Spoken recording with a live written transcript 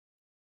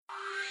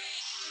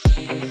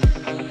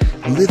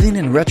Living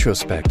in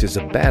retrospect is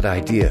a bad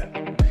idea,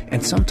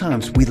 and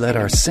sometimes we let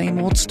our same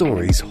old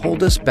stories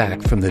hold us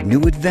back from the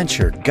new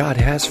adventure God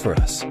has for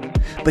us.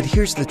 But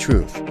here's the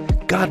truth.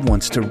 God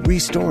wants to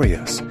restore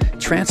us,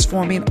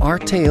 transforming our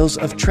tales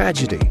of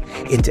tragedy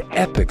into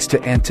epics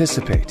to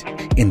anticipate.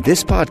 In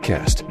this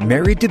podcast,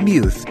 Mary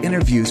DeMuth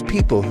interviews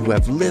people who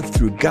have lived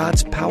through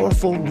God's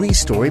powerful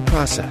restory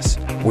process,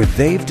 where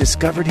they've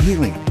discovered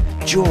healing,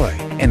 joy,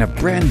 and a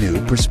brand new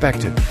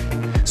perspective.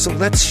 So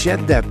let's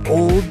shed that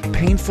old,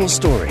 painful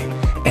story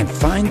and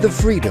find the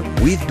freedom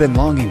we've been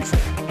longing for.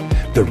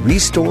 The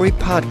Restory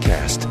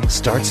Podcast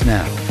starts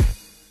now.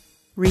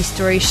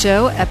 Restory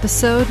Show,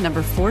 episode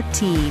number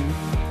 14.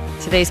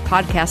 Today's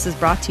podcast is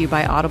brought to you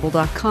by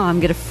Audible.com.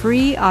 Get a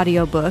free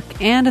audiobook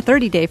and a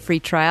 30-day free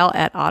trial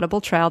at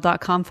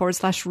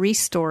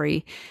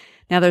audibletrial.com/restory.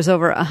 Now there's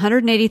over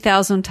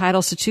 180,000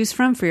 titles to choose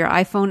from for your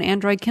iPhone,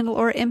 Android, Kindle,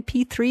 or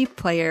MP3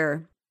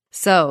 player.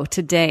 So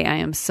today I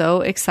am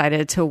so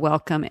excited to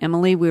welcome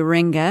Emily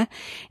Wierenga,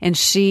 and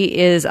she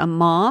is a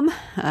mom,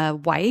 a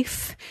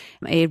wife,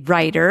 a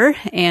writer,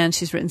 and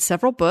she's written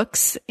several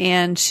books,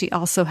 and she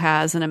also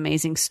has an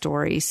amazing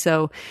story.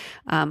 So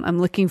I'm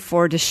looking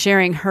forward to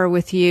sharing her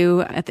with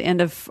you. At the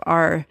end of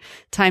our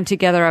time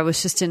together, I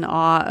was just in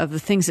awe of the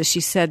things that she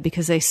said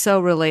because they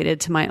so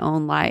related to my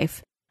own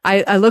life.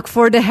 I look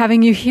forward to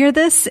having you hear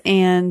this,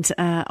 and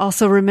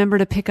also remember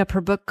to pick up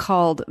her book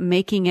called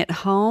Making It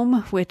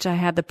Home, which I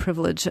had the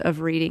privilege of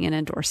reading and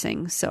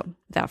endorsing. So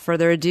without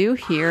further ado,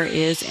 here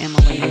is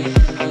Emily.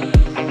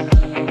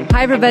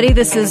 Hi, everybody.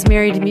 This is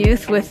Mary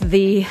DeMuth with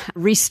the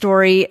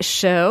Restory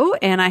Show,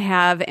 and I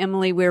have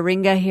Emily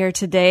Wierenga here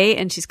today,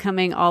 and she's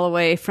coming all the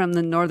way from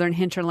the northern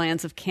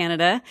hinterlands of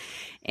Canada.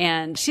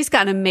 And she's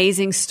got an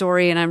amazing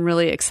story, and I'm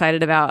really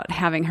excited about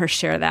having her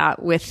share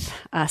that with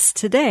us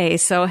today.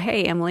 So,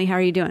 hey, Emily, how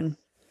are you doing?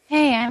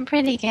 Hey, I'm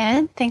pretty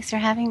good. Thanks for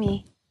having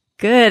me.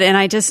 Good. And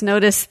I just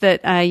noticed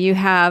that you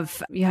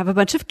have a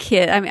bunch of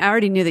kids. I mean, I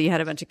already knew that you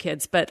had a bunch of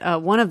kids, but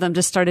one of them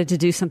just started to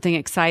do something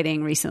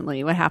exciting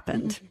recently. What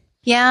happened?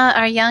 Yeah,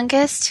 our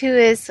youngest,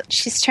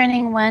 she's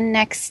turning 1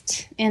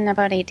 in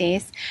about 8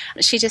 days.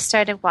 She just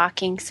started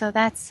walking, so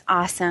that's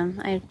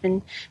awesome. I've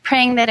been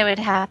praying that it would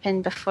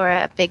happen before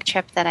a big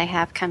trip that I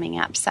have coming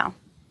up, so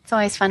it's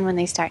always fun when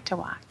they start to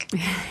walk.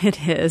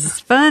 It is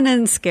fun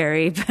and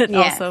scary, but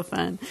also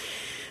fun.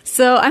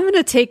 So I'm going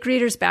to take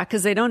readers back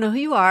because they don't know who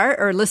you are,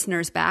 or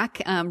listeners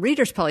back.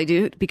 Readers probably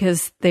do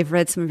because they've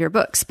read some of your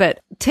books.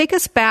 But take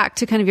us back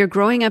to kind of your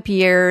growing up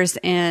years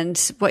and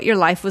what your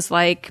life was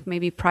like,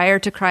 maybe prior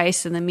to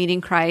Christ and then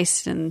meeting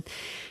Christ, and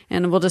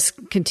we'll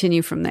just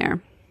continue from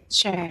there.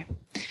 Sure.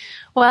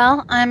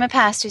 Well, I'm a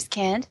pastor's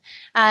kid.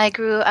 I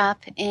grew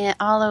up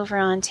all over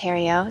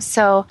Ontario.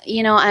 So,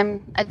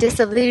 I'm a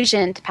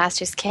disillusioned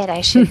pastor's kid,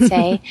 I should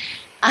say.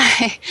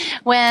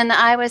 When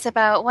I was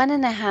about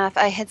 1.5,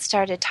 I had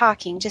started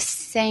talking, just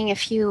saying a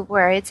few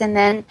words, and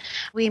then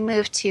we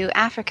moved to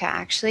Africa,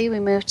 actually.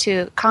 We moved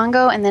to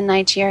Congo and then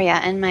Nigeria,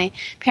 and my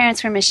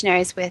parents were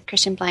missionaries with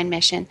Christian Blind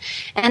Mission.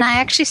 And I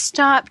actually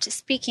stopped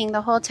speaking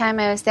the whole time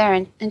I was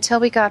there until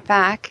we got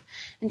back,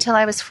 until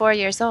I was 4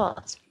 years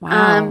old.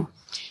 Wow.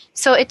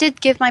 So it did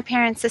give my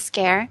parents a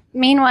scare.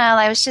 Meanwhile,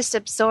 I was just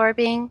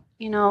absorbing.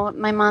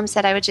 My mom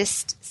said I would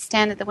just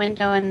stand at the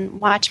window and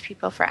watch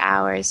people for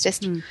hours,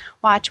 just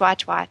watch.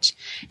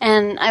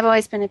 And I've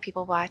always been a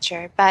people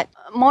watcher. But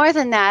more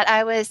than that,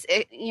 I was,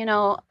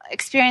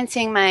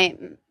 experiencing my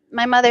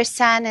mother's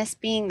sadness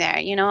being there.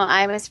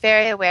 I was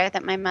very aware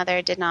that my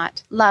mother did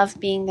not love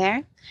being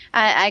there.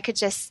 I could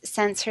just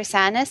sense her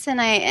sadness,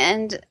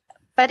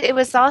 but it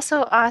was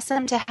also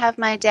awesome to have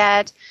my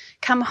dad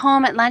come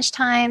home at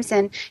lunchtimes,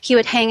 and he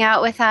would hang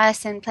out with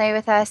us and play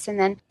with us,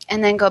 and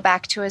then go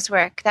back to his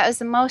work. That was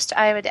the most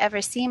I would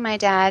ever see my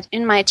dad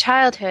in my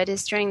childhood,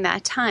 is during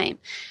that time.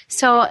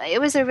 So it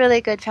was a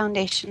really good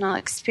foundational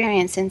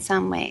experience in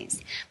some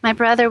ways. My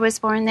brother was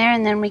born there,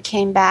 and then we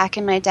came back,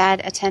 and my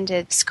dad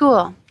attended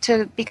school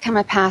to become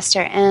a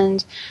pastor,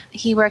 and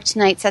he worked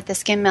nights at the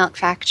skim milk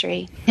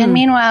factory. And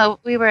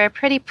meanwhile, we were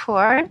pretty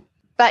poor.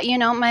 But,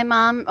 my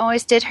mom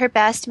always did her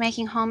best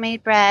making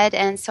homemade bread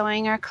and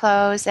sewing our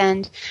clothes,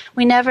 and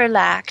we never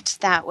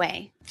lacked that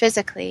way,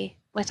 physically,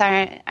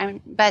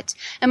 but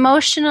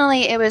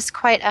emotionally, it was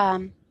quite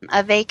a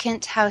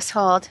vacant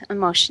household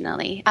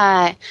emotionally.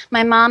 My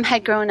mom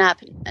had grown up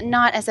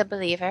not as a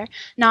believer,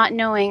 not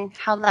knowing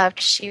how loved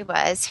she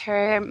was.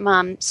 Her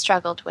mom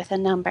struggled with a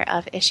number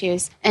of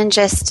issues and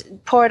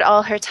just poured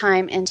all her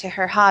time into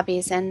her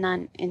hobbies and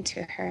none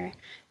into her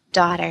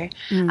daughter.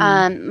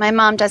 My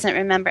mom doesn't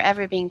remember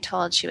ever being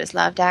told she was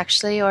loved,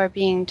 actually, or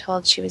being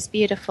told she was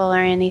beautiful or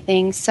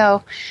anything.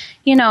 So,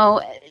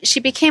 she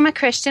became a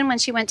Christian when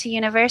she went to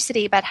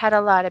university, but had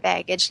a lot of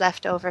baggage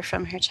left over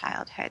from her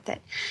childhood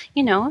that,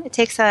 it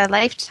takes a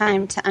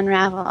lifetime to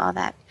unravel all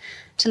that,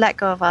 to let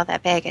go of all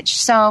that baggage.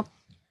 So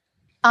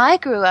I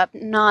grew up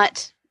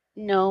not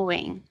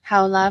knowing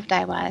how loved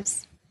I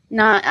was.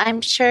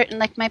 I'm sure,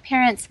 like, my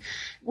parents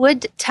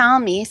would tell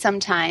me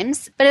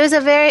sometimes, but it was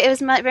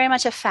very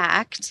much a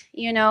fact,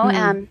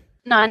 not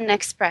an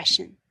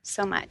expression.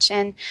 so much.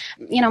 And,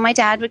 my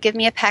dad would give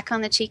me a peck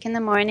on the cheek in the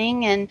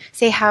morning and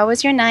say, how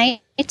was your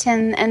night?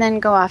 And then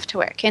go off to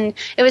work. And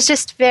it was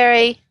just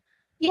very,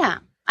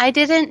 I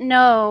didn't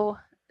know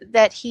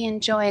that he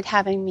enjoyed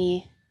having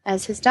me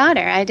as his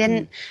daughter. I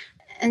didn't.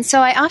 And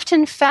so I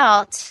often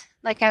felt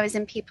like I was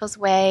in people's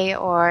way,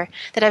 or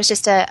that I was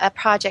just a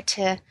project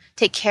to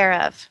take care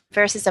of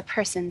versus a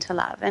person to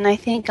love. And I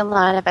think a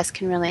lot of us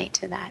can relate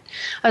to that.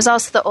 I was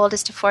also the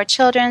oldest of 4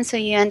 children, so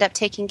you end up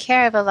taking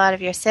care of a lot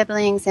of your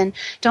siblings and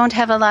don't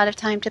have a lot of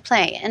time to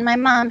play. And my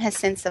mom has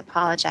since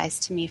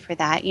apologized to me for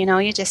that.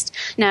 You just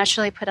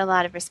naturally put a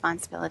lot of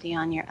responsibility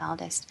on your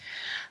eldest.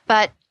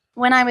 But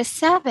when I was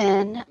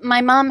 7,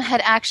 my mom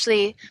had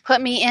actually put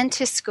me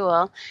into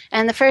school.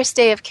 And the first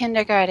day of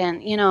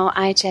kindergarten,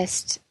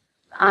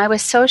 I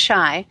was so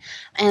shy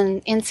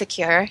and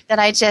insecure that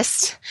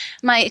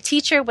my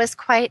teacher was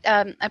quite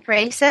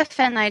abrasive,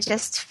 and I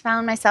just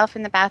found myself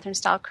in the bathroom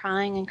stall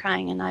crying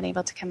and not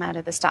able to come out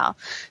of the stall.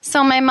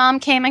 So my mom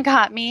came and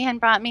got me and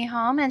brought me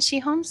home, and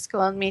she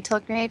homeschooled me till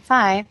grade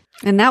 5.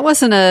 And that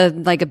wasn't a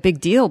big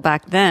deal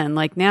back then.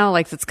 Like now,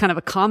 it's kind of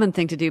a common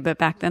thing to do, but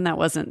back then that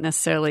wasn't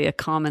necessarily a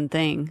common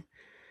thing.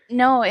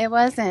 No, it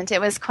wasn't.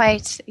 It was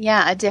quite,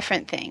 a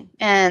different thing.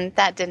 And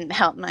that didn't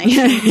help my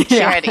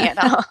purity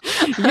at all.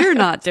 You're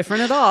not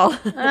different at all.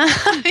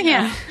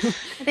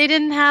 They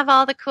didn't have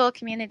all the cool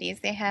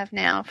communities they have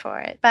now for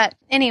it. But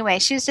anyway,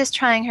 she was just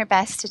trying her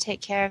best to take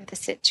care of the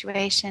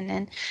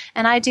situation.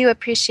 And I do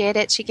appreciate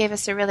it. She gave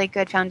us a really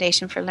good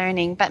foundation for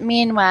learning. But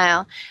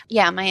meanwhile,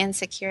 my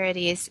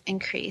insecurities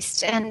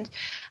increased. And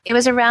it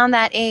was around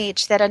that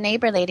age that a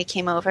neighbor lady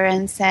came over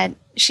and said,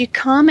 she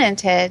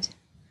commented,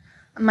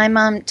 my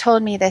mom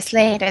told me this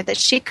later, that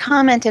she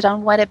commented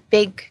on what a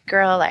big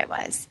girl I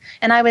was.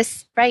 And I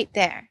was right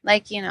there.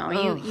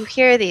 You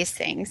hear these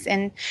things.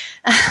 And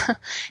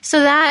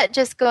so that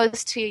just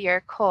goes to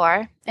your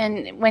core.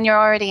 And when you're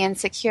already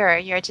insecure,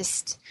 you're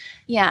just,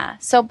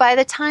 So by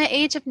the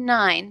age of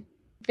 9,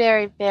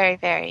 very, very,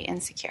 very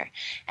insecure.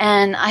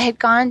 And I had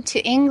gone to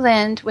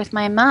England with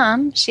my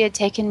mom. She had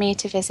taken me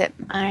to visit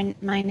my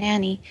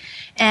nanny.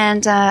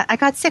 And I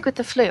got sick with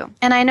the flu.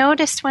 And I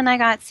noticed when I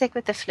got sick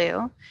with the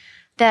flu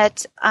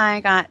that I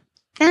got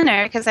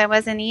thinner because I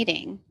wasn't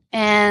eating.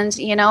 And,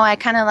 I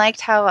kind of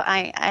liked how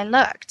I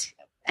looked.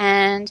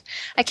 And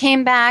I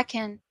came back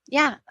and,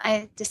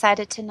 I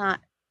decided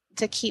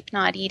to keep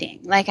not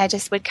eating. I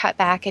just would cut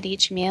back at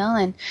each meal.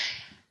 And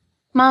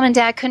Mom and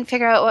Dad couldn't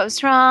figure out what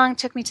was wrong,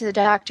 took me to the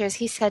doctors.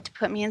 He said to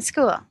put me in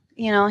school.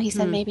 He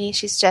said maybe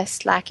she's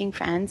just lacking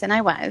friends, and I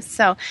was.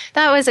 So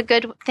that was a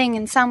good thing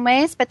in some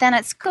ways. But then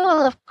at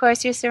school, of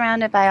course, you're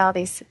surrounded by all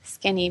these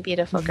skinny,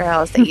 beautiful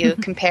girls that you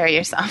compare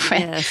yourself with.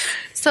 Yes.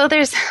 So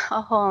there's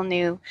a whole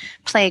new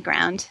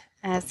playground,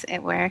 as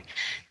it were.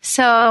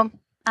 So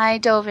I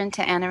dove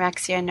into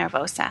anorexia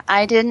nervosa.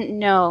 I didn't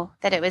know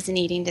that it was an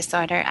eating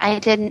disorder. I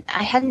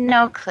had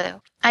no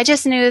clue. I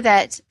just knew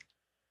that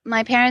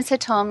my parents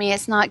had told me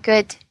it's not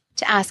good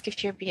to ask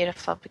if you're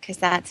beautiful because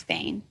that's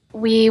vain.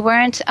 We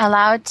weren't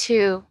allowed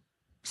to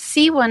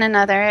see one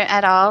another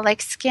at all.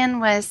 Skin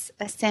was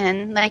a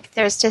sin.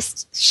 There's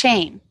just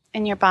shame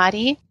in your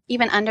body.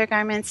 Even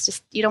undergarments,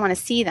 just you don't want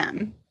to see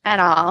them at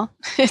all.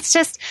 It's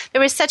just,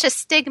 there was such a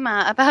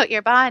stigma about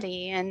your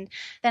body. And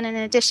then in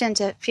addition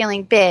to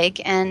feeling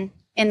big and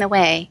in the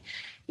way,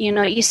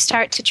 you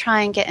start to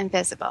try and get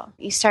invisible.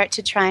 You start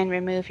to try and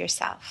remove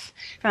yourself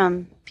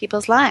from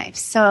people's lives.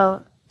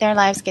 So their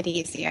lives get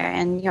easier,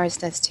 and yours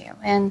does too.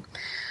 And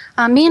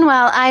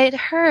meanwhile, I'd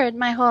heard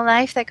my whole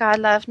life that God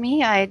loved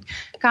me. I'd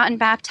gotten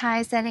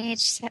baptized at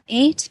age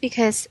 8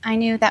 because I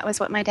knew that was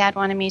what my dad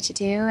wanted me to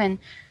do.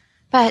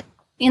 But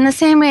in the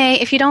same way,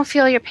 if you don't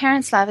feel your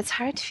parents' love, it's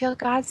hard to feel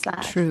God's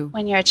love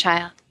when you're a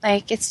child.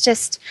 It's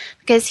just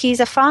because he's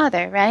a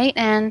father, right?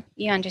 And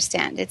you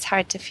understand, it's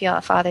hard to feel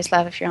a father's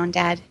love if your own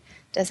dad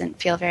doesn't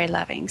feel very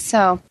loving.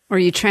 So, or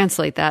you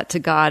translate that to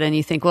God and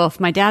you think, well, if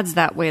my dad's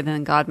that way,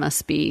 then God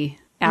must be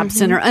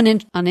absent or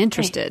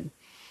uninterested.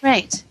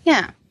 Right.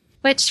 Yeah.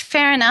 Which,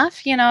 fair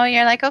enough. You're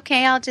like,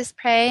 okay, I'll just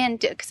pray and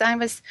do, because I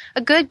was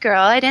a good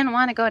girl. I didn't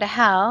want to go to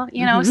hell,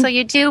 so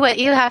you do what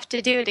you have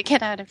to do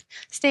to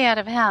stay out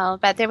of hell.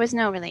 But there was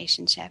no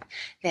relationship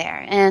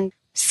there. And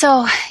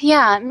so,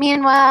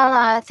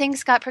 meanwhile,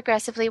 things got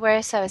progressively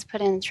worse. I was put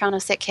in Toronto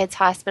Sick Kids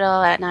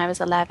Hospital when I was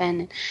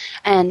 11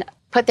 and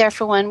put there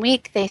for 1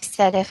 week. They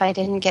said if I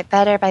didn't get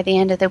better by the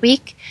end of the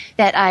week,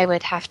 that I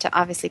would have to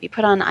obviously be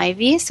put on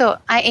IV. So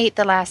I ate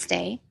the last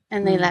day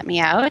and they let me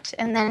out.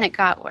 And then it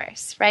got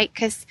worse, right?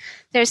 Because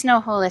there's no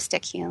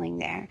holistic healing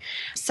there.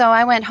 So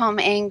I went home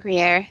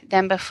angrier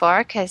than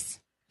before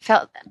because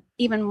felt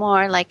even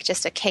more like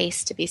just a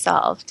case to be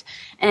solved.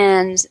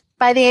 And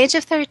by the age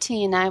of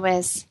 13, I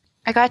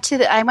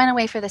went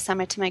away for the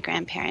summer to my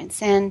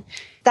grandparents. And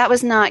that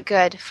was not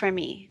good for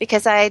me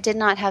because I did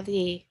not have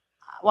the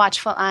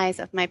watchful eyes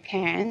of my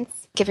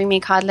parents giving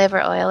me cod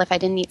liver oil if I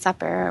didn't eat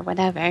supper or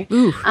whatever.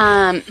 Ooh.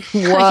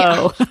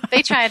 Whoa.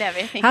 They tried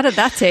everything. How did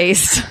that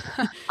taste?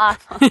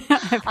 Awful.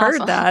 I've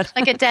heard that.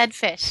 Like a dead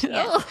fish.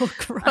 Yeah. Oh,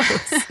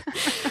 gross.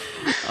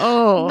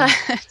 Oh.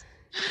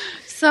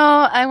 So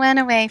I went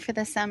away for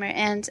the summer,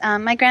 and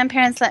my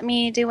grandparents let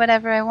me do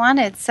whatever I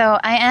wanted. So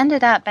I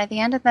ended up, by the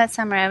end of that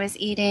summer, I was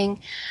eating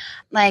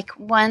like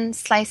one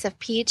slice of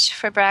peach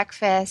for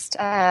breakfast,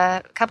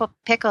 a couple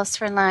pickles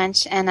for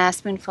lunch, and a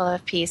spoonful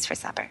of peas for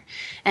supper.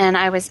 And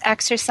I was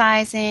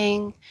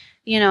exercising.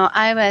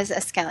 I was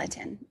a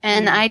skeleton,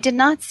 and I did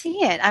not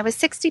see it. I was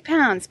 60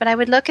 pounds, but I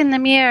would look in the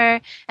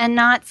mirror and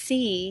not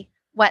see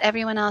what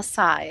everyone else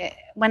saw.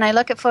 When I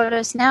look at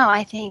photos now,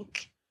 I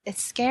think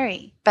it's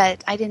scary,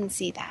 but I didn't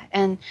see that.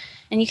 And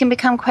you can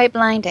become quite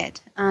blinded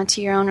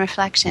to your own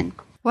reflection.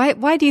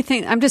 Why do you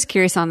think, I'm just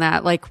curious on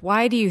that, like,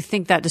 why do you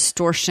think that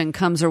distortion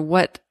comes, or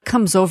what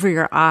comes over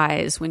your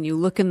eyes when you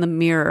look in the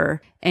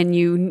mirror and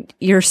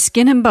you're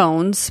skin and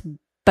bones,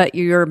 but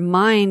your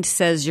mind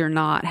says you're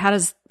not? How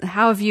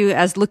have you,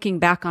 as looking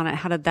back on it,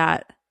 how did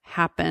that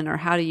happen, or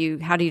how do you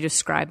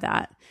describe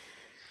that?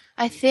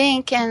 I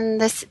think,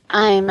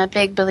 I'm a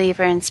big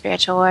believer in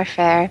spiritual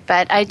warfare,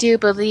 but I do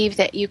believe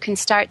that you can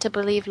start to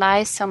believe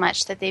lies so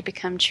much that they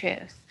become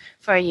truth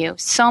for you,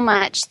 so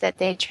much that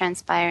they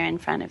transpire in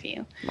front of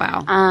you.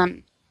 Wow.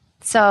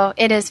 So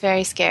it is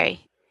very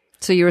scary.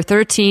 So you were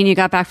 13, you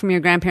got back from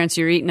your grandparents,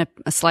 you were eating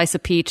a slice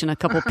of peach and a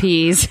couple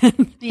peas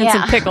and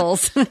some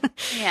pickles.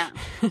 Yeah.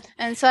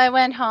 And so I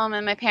went home,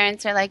 and my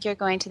parents are like, you're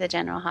going to the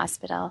general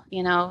hospital,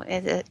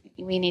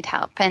 we need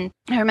help. And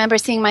I remember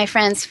seeing my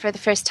friends for the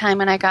first time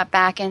when I got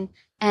back,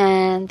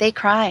 and they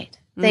cried.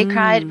 They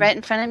cried right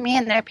in front of me,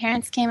 and their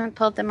parents came and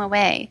pulled them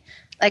away.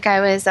 Like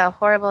I was a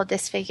horrible,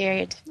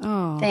 disfigured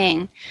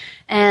thing.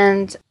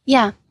 And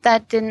yeah,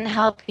 that didn't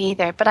help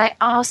either. But I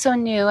also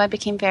knew, I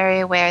became very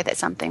aware that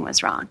something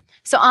was wrong.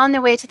 So on the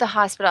way to the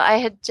hospital, I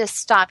had just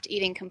stopped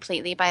eating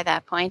completely by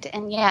that point,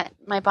 and yet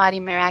my body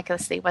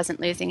miraculously wasn't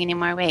losing any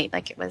more weight.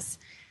 Like it was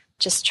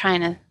just trying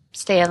to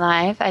stay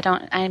alive.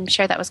 I'm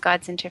sure that was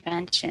God's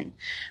intervention.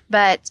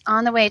 But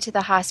on the way to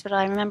the hospital,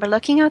 I remember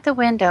looking out the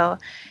window,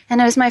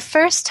 and it was my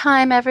first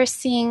time ever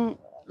seeing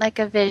like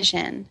a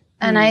vision.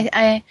 And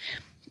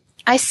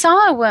I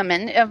saw a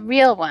woman, a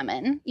real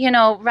woman,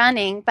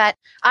 running, but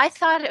I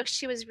thought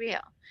she was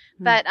real.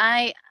 But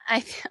I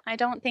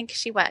don't think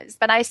she was.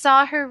 But I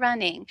saw her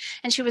running,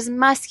 and she was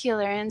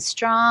muscular and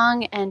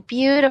strong and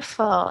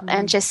beautiful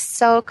and just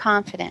so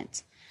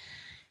confident.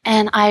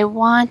 And I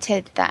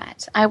wanted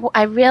that.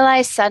 I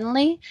realized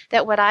suddenly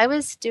that what I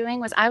was doing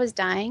was I was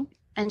dying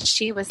and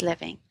she was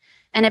living.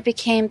 And it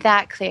became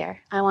that clear.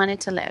 I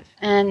wanted to live.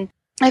 And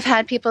I've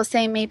had people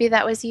say, maybe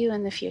that was you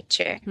in the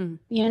future.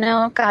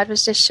 God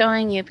was just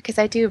showing you, because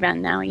I do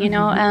run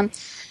now,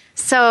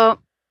 So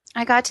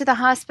I got to the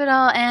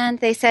hospital, and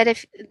they said,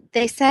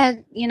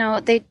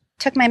 they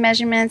took my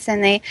measurements,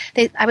 and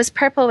I was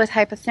purple with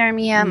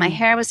hypothermia. My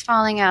hair was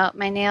falling out.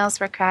 My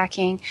nails were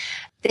cracking.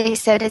 They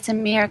said, it's a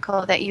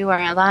miracle that you are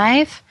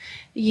alive.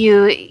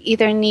 You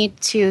either need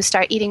to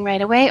start eating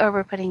right away, or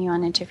we're putting you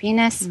on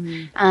intravenous.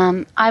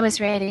 I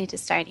was ready to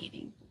start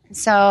eating.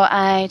 So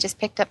I just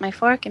picked up my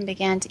fork and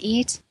began to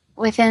eat.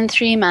 Within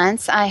 3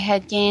 months, I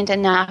had gained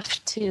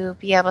enough to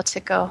be able to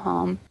go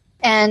home.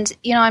 And,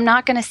 I'm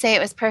not going to say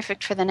it was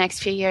perfect for the next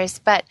few years,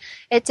 but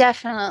it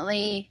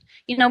definitely,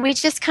 we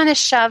just kind of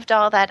shoved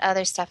all that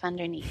other stuff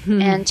underneath.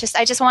 And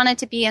I just wanted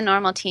to be a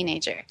normal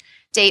teenager,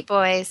 date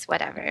boys,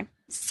 whatever.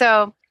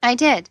 So I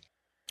did.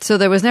 So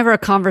there was never a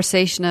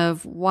conversation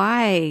of,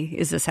 why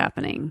is this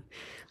happening?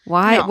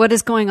 Why? No. What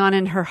is going on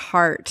in her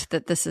heart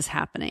that this is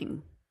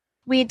happening?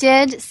 We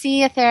did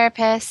see a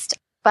therapist,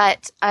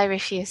 but I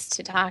refused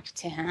to talk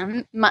to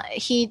him.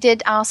 He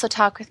did also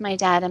talk with my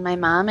dad and my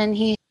mom, and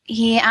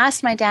he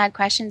asked my dad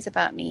questions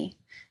about me,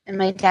 and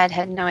my dad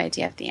had no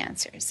idea of the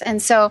answers.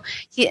 And so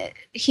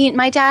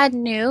my dad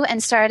knew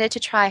and started to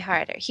try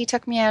harder. He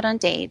took me out on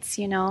dates,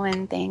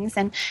 and things,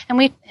 and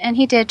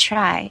he did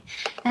try,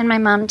 and my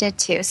mom did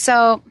too.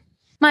 So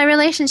my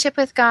relationship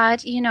with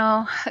God,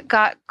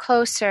 got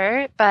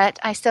closer, but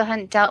I still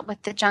hadn't dealt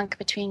with the junk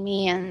between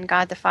me and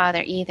God the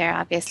Father either,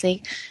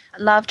 obviously.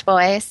 Loved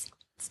boys,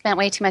 spent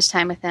way too much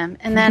time with them.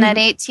 And then at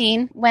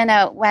 18, went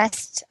out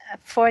west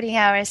 40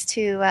 hours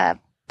to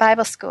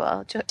Bible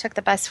school. Took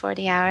the bus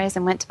 40 hours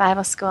and went to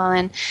Bible school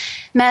and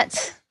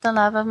met the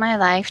love of my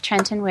life,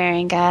 Trenton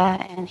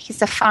Wierenga, and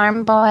he's a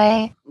farm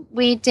boy.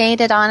 We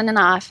dated on and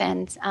off,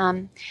 and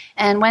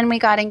when we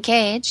got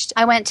engaged,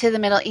 I went to the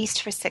Middle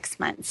East for 6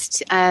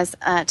 months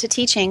to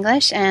teach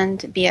English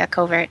and be a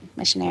covert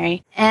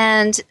missionary.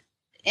 And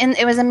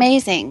it was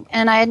amazing,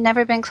 and I had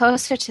never been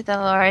closer to the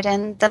Lord.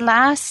 And the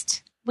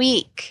last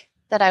week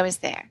that I was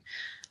there,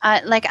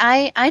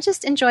 I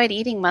just enjoyed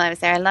eating while I was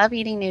there. I love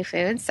eating new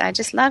foods. I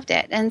just loved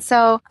it. And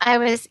so I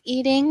was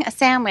eating a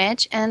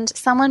sandwich, and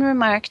someone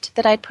remarked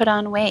that I'd put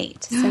on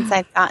weight since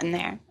I'd gotten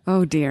there.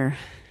 Oh, dear.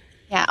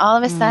 Yeah, all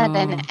of a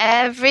sudden,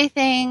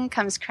 everything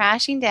comes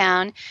crashing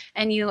down,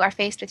 and you are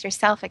faced with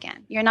yourself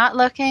again. You're not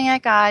looking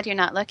at God. You're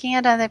not looking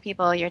at other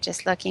people. You're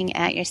just looking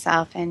at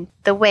yourself and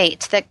the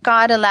weight that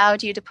God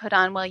allowed you to put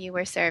on while you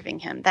were serving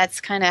him.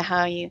 That's kind of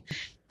how you...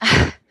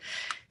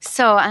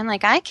 So I'm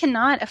like, I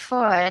cannot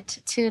afford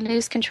to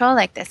lose control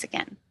like this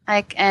again.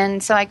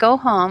 And so I go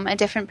home a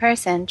different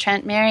person.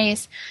 Trent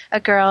marries a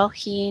girl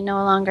he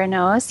no longer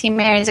knows. He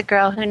marries a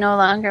girl who no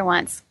longer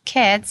wants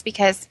kids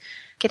because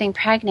getting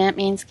pregnant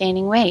means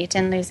gaining weight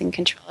and losing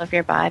control of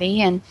your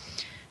body. And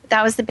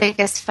that was the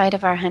biggest fight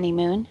of our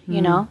honeymoon,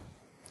 you know.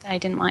 I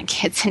didn't want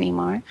kids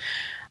anymore.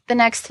 The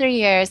next 3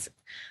 years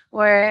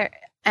were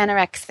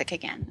anorexic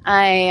again.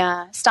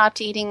 I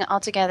stopped eating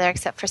altogether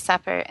except for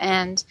supper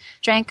and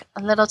drank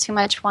a little too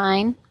much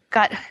wine.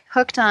 Got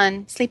hooked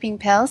on sleeping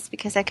pills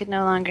because I could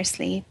no longer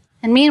sleep.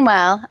 And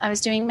meanwhile, I was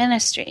doing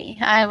ministry.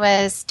 I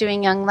was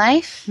doing Young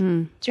Life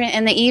in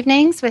the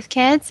evenings with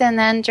kids, and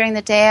then during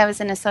the day I was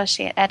an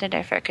associate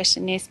editor for a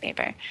Christian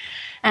newspaper.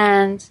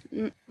 And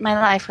my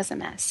life was a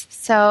mess.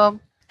 So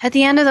at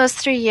the end of those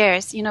 3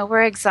 years, you know,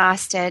 we're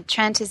exhausted.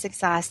 Trent is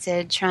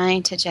exhausted,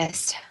 trying to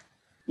just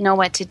know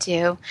what to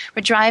do.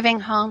 We're driving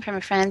home from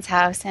a friend's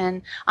house,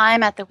 and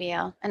I'm at the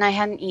wheel, and I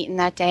hadn't eaten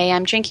that day.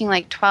 I'm drinking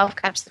like 12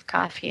 cups of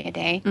coffee a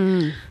day.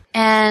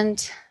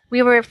 And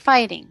we were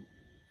fighting.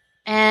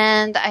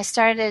 And I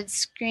started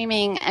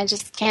screaming, I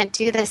just can't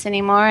do this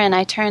anymore. And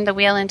I turned the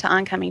wheel into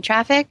oncoming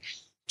traffic.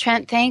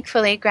 Trent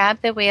thankfully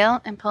grabbed the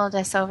wheel and pulled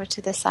us over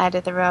to the side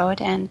of the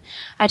road. And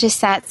I just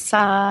sat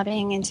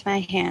sobbing into my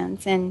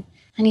hands. And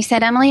he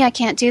said, Emily, I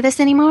can't do this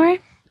anymore.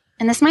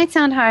 And this might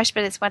sound harsh,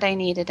 but it's what I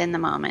needed in the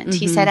moment.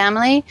 He said,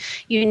 Emily,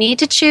 you need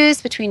to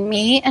choose between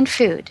me and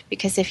food.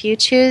 Because if you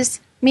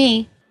choose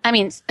me,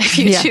 if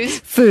you choose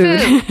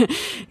food,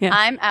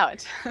 I'm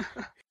out.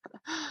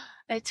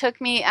 It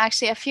took me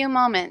actually a few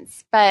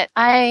moments, but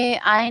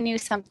I knew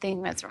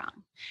something was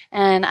wrong.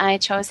 And I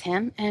chose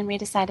him, and we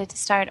decided to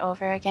start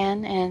over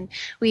again. And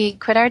we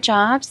quit our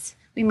jobs.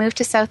 We moved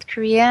to South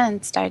Korea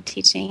and started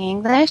teaching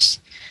English.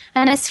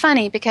 And it's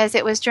funny because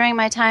it was during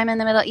my time in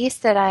the Middle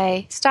East that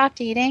I stopped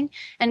eating,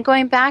 and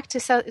going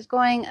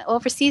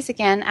overseas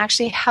again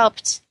actually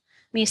helped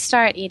me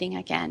start eating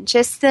again.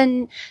 Just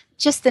the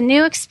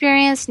new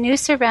experience, new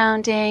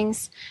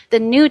surroundings, the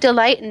new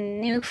delight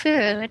in new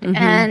food,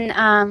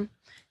 and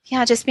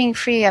just being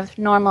free of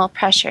normal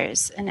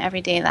pressures in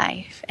everyday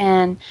life.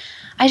 And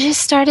I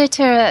just started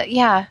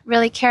to,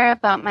 really care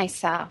about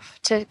myself,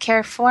 to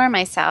care for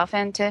myself,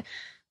 and to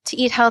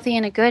eat healthy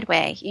in a good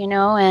way, you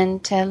know,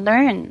 and to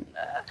learn,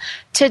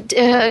 to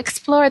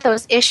explore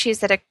those issues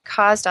that have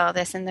caused all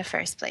this in the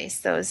first place,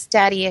 those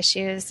daddy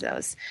issues,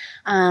 those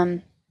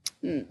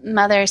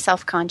mother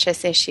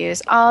self-conscious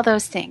issues, all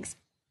those things.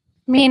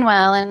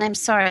 Meanwhile, and I'm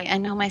sorry, I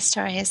know my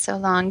story is so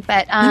long,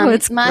 but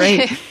it's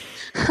great.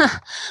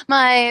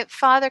 My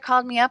father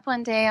called me up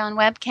one day on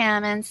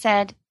webcam and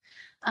said,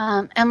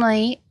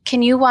 Emily,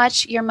 can you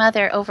watch your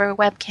mother over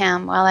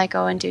webcam while I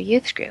go and do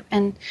youth group?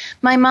 And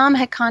my mom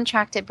had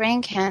contracted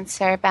brain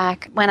cancer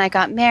back when I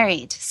got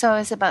married, so it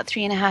was about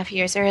 3.5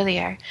 years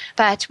earlier.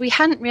 But we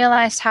hadn't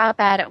realized how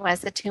bad it was.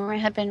 The tumor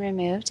had been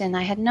removed, and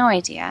I had no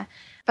idea.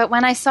 But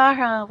when I saw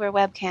her over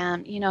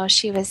webcam, you know,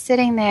 she was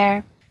sitting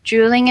there,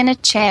 drooling in a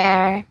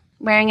chair,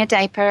 wearing a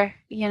diaper,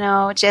 you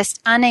know, just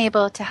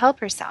unable to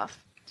help herself.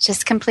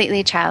 Just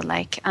completely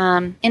childlike,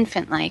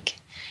 infant-like.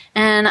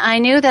 And I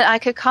knew that I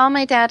could call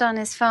my dad on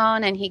his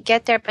phone and he'd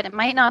get there, but it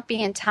might not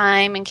be in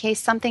time in case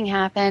something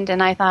happened.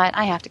 And I thought,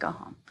 I have to go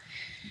home.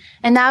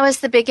 And that was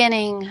the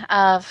beginning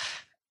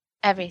of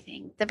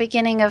everything, the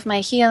beginning of my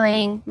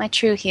healing, my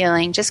true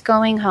healing, just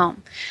going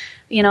home,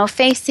 you know,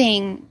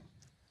 facing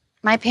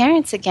my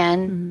parents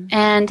again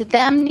and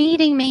them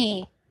needing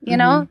me. You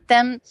know,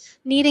 them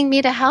needing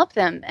me to help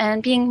them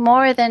and being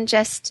more than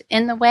just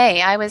in the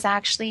way. I was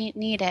actually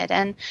needed.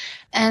 And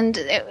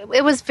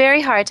it was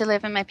very hard to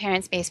live in my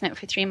parents' basement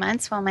for 3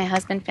 months while my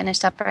husband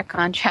finished up our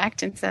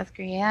contract in South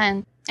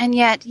Korea. And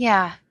yet,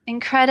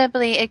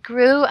 incredibly, it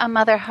grew a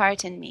mother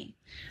heart in me,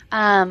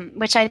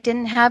 which I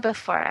didn't have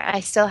before. I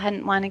still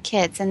hadn't wanted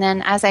kids. And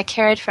then as I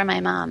cared for my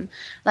mom,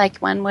 like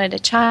one would a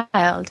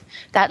child,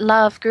 that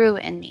love grew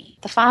in me,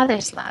 the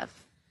Father's love.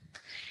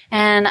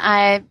 And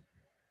I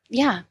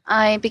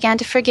began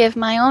to forgive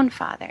my own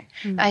father.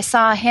 I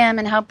saw him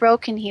and how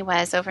broken he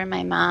was over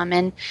my mom,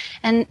 and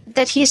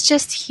that he's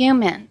just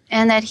human,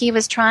 and that he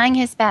was trying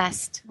his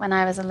best when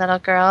I was a little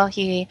girl.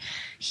 He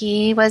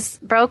was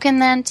broken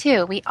then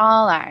too. We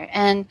all are.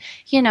 And,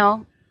 you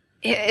know,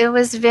 it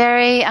was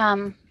very,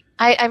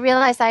 I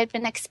realized I had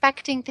been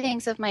expecting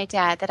things of my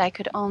dad that I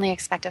could only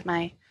expect of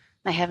my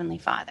Heavenly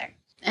Father.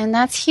 And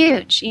that's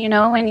huge, you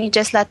know, when you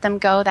just let them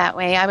go that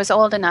way. I was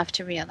old enough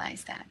to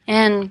realize that.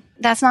 And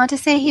that's not to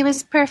say he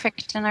was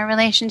perfect and our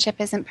relationship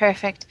isn't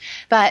perfect,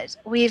 but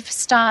we've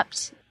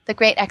stopped the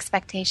great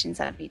expectations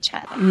of each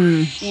other,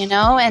 you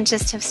know, and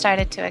just have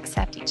started to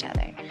accept each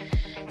other.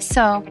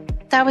 So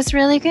that was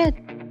really good.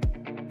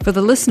 For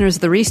the listeners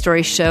of the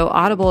Restory Show,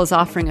 Audible is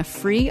offering a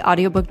free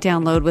audiobook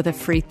download with a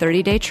free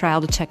 30-day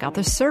trial to check out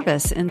their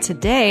service. And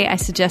today, I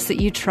suggest that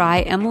you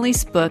try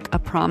Emily's book, A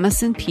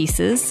Promise in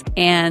Pieces.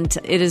 And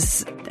it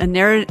is a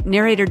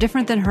narrator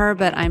different than her,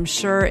 but I'm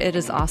sure it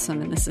is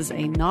awesome. And this is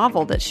a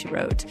novel that she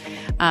wrote.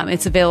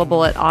 It's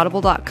available at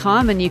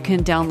audible.com, and you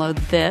can download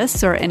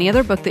this or any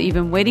other book that you've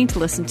been waiting to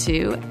listen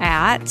to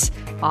at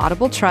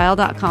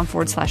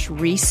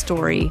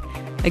audibletrial.com/restory.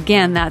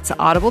 Again, that's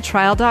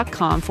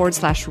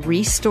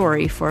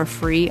audibletrial.com/restory for a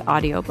free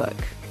audiobook.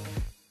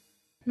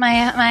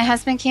 My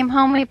husband came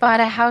home. We bought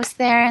a house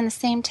there in the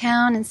same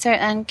town, and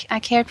I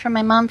cared for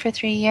my mom for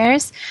 3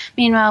 years.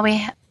 Meanwhile,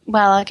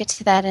 I'll get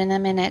to that in a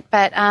minute,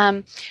 but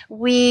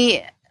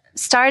we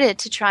started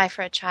to try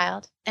for a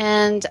child,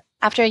 and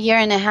after a year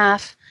and a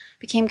half,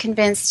 became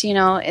convinced,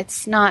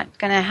 it's not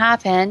going to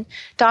happen.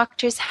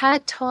 Doctors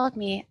had told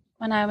me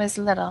when I was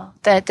little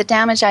that the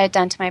damage I had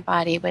done to my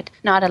body would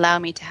not allow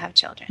me to have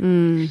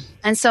children.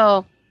 And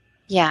so,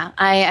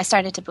 I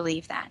started to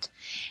believe that.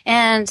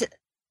 And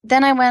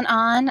then I went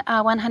on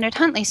 100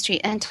 Huntley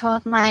Street and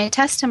told my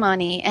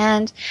testimony.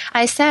 And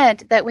I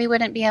said that we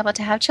wouldn't be able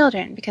to have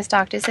children because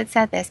doctors had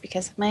said this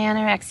because of my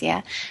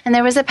anorexia. And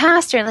there was a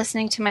pastor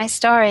listening to my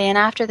story. And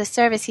after the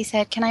service, he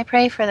said, "Can I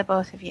pray for the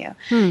both of you?"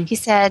 He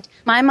said,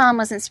 "My mom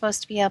wasn't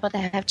supposed to be able to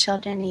have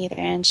children either,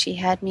 and she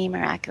had me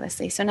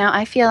miraculously. So now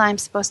I feel I'm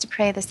supposed to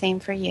pray the same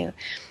for you."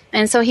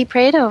 And so he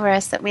prayed over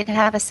us that we'd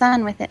have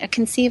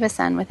conceive a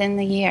son within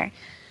the year.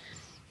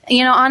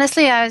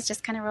 Honestly, I was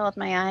just kind of rolled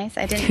my eyes.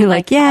 I didn't. You're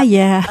like,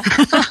 yeah.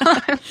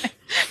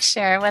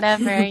 Sure,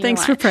 whatever.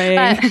 Thanks for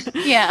praying.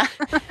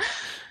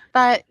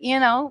 But,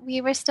 we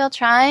were still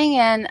trying,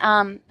 and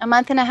a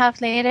month and a half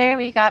later,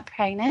 we got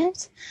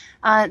pregnant.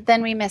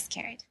 Then we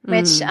miscarried,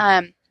 which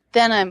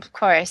then, of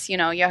course, you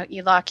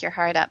lock your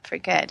heart up for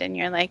good, and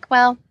you're like,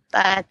 well,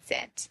 that's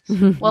it.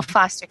 We'll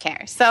foster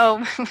care.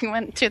 So we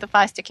went through the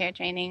foster care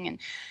training, and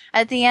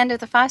at the end of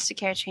the foster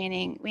care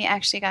training, we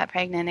actually got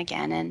pregnant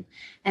again,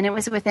 and it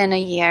was within a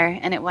year,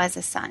 and it was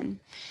a son.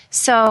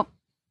 So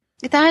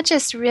that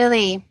just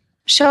really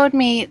showed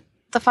me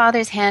the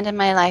Father's hand in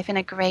my life in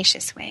a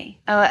gracious way.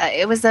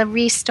 It was a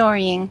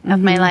restoring of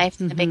my life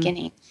in the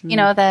beginning,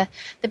 the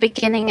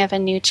beginning of a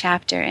new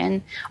chapter,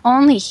 and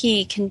only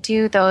He can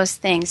do those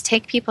things,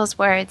 take people's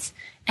words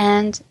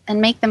and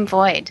make them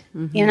void.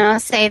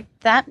 Say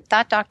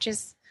that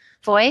doctor's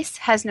voice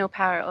has no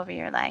power over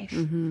your life.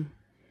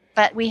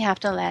 But we have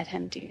to let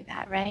Him do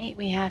that, right?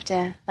 We have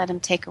to let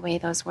Him take away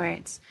those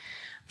words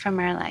from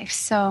our life.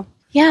 So,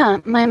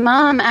 my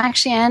mom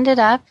actually ended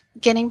up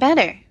getting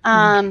better.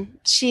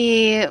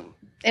 It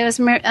was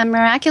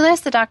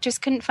miraculous. The doctors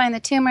couldn't find the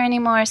tumor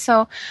anymore.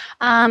 So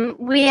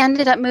we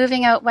ended up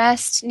moving out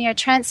west near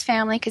Trent's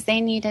family because they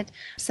needed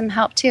some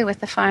help too with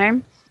the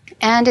farm.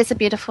 And it's a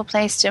beautiful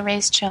place to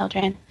raise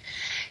children.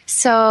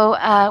 So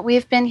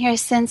we've been here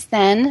since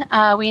then.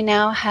 We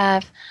now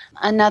have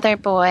another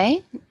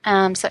boy,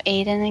 so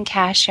Aiden and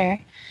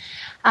Kasher.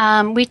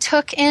 We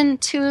took in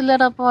 2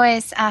 little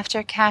boys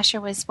after Kasher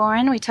was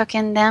born. We took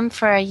in them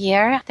for a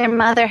year. Their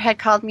mother had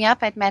called me up.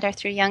 I'd met her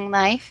through Young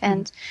Life.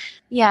 And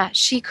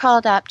she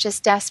called up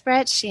just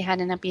desperate. She had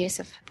an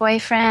abusive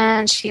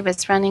boyfriend. She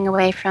was running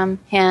away from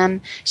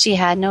him. She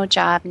had no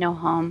job, no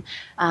home,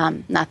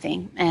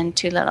 nothing, and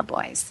 2 little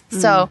boys.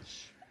 So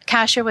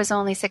Kasher was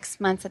only 6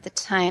 months at the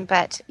time,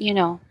 but,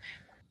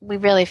 we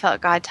really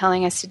felt God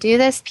telling us to do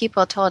this.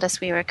 People told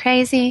us we were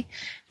crazy.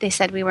 They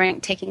said we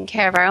weren't taking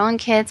care of our own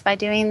kids by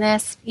doing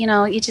this.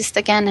 You just,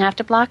 again, have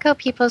to block out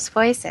people's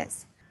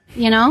voices.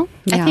 I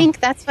think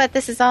that's what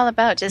this is all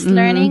about, just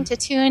learning to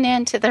tune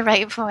in to the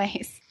right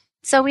voice.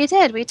 So we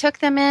did. We took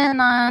them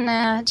in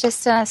on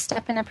just a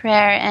step in a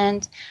prayer,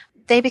 and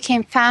they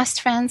became fast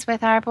friends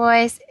with our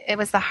boys. It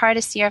was the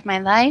hardest year of my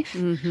life.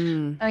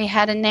 We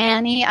had a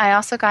nanny. I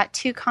also got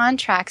 2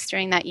 contracts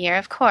during that year.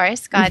 Of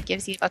course, God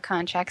gives you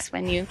contracts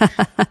when you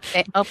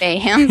obey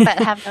Him, but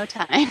have no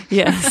time.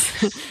 Yes.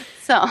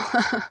 So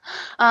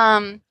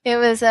it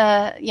was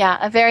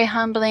a very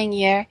humbling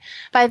year.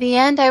 By the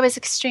end, I was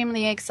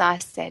extremely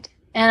exhausted.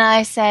 And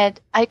I said,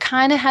 I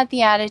kind of had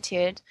the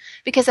attitude,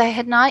 because I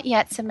had not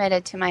yet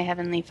submitted to my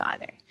Heavenly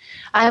Father.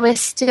 I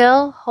was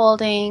still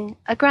holding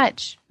a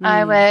grudge.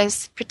 I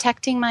was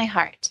protecting my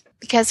heart.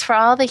 Because for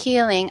all the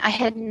healing, I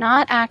had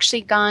not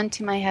actually gone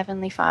to my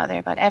Heavenly Father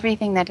about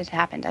everything that had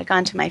happened. I'd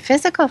gone to my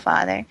physical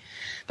father,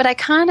 but I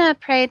kind of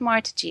prayed more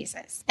to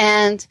Jesus.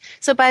 And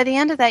so by the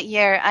end of that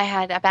year, I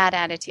had a bad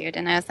attitude,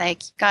 and I was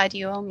like, God,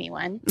 you owe me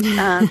one.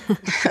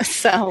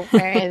 So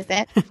where is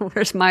it?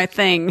 Where's my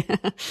thing?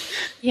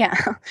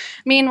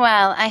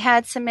 Meanwhile, I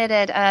had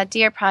submitted a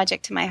Dear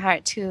project to my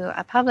heart to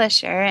a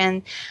publisher,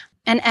 and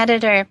an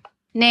editor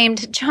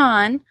named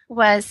John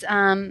was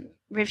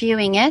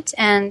reviewing it,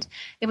 and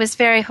it was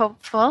very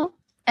hopeful.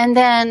 And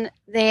then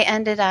they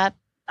ended up,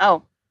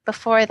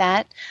 before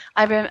that,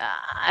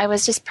 I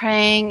was just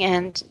praying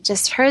and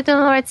just heard the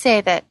Lord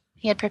say that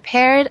He had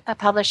prepared a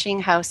publishing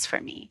house for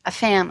me, a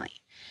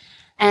family,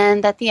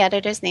 and that the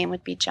editor's name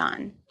would be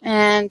John.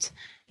 And,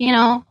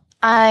 I'm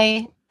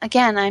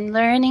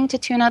learning to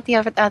tune out the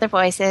other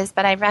voices,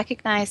 but I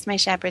recognized my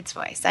shepherd's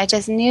voice. I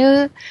just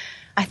knew,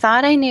 I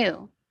thought.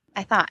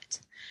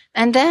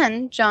 And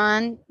then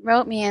John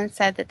wrote me and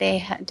said that they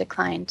had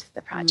declined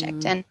the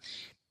project. And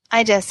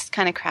I just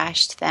kind of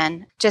crashed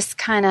then. Just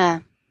kind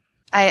of,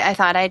 I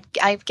thought,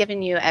 I've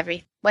given you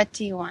everything. What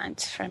do you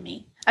want from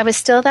me? I was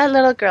still that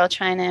little girl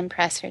trying to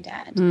impress her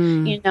dad.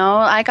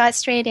 I got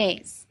straight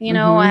A's.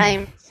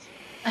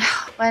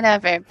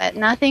 whatever, but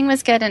nothing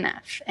was good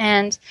enough.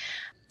 And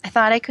I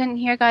thought I couldn't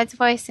hear God's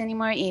voice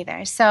anymore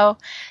either. So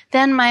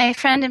then my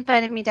friend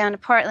invited me down to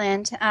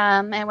Portland.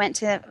 I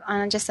went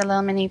on just a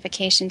little mini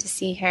vacation to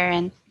see her.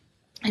 And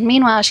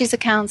meanwhile, she's a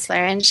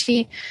counselor, and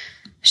she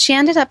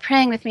ended up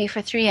praying with me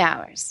for 3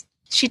 hours.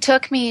 She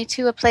took me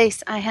to a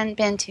place I hadn't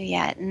been to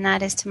yet, and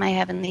that is to my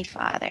Heavenly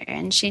Father.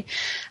 And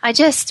I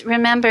just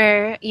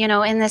remember,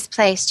 in this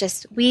place,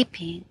 just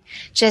weeping,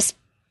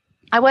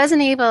 I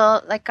wasn't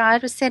able, like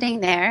God was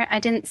sitting there. I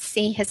didn't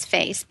see his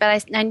face,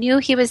 but I knew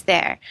he was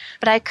there.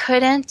 But I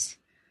couldn't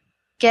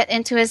get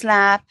into his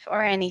lap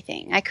or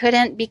anything. I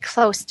couldn't be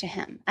close to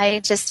him. I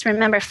just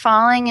remember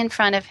falling in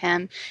front of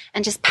him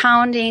and just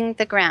pounding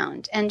the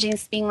ground and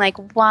just being like,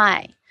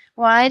 why?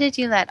 Why did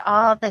you let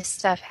all this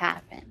stuff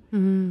happen?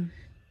 Mm-hmm.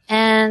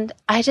 And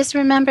I just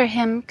remember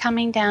him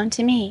coming down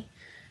to me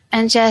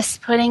and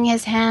just putting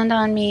his hand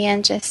on me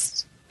and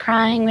just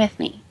crying with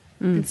me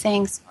and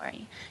saying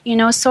sorry.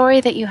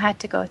 Sorry that you had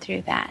to go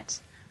through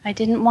that. I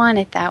didn't want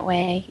it that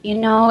way.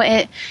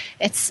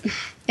 It's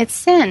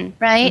sin,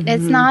 right? Mm-hmm.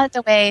 It's not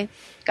the way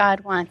God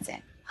wants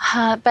it.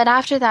 But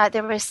after that,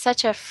 there was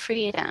such a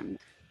freedom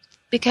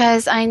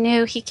because I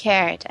knew he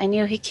cared. I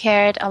knew he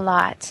cared a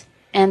lot,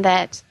 and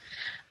that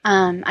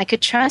I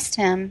could trust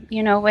him,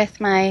 with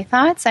my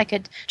thoughts. I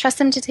could trust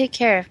him to take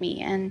care of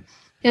me. And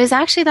it was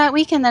actually that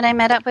weekend that I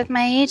met up with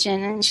my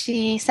agent, and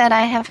she said,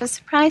 I have a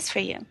surprise for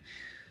you.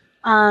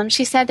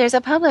 She said, there's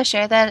a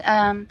publisher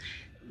that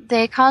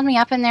they called me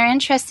up and they're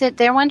interested.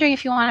 They're wondering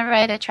if you want to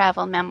write a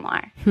travel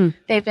memoir.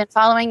 They've been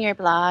following your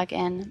blog,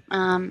 and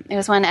it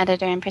was one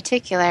editor in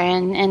particular,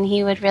 and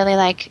he would really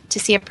like to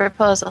see a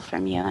proposal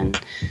from you.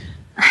 And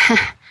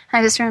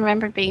I just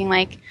remember being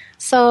like,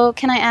 so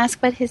can I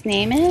ask what his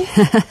name is?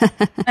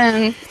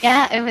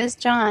 Yeah, it was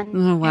John.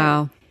 Oh,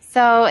 wow.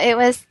 So it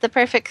was the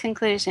perfect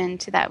conclusion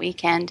to that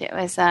weekend. It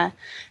was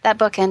that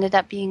book ended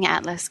up being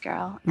Atlas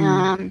Girl.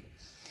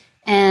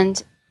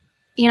 And,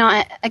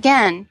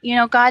 again,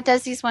 God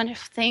does these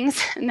wonderful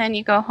things, and then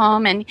you go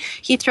home and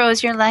he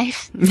throws your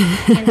life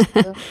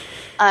into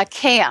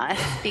chaos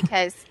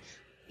because,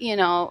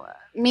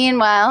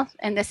 meanwhile,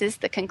 and this is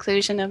the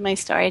conclusion of my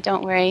story,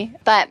 don't worry,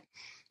 but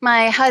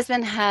my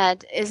husband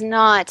is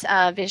not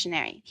a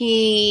visionary.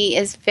 He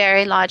is a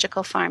very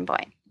logical farm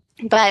boy,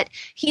 but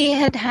he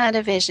had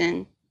a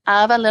vision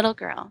of a little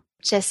girl,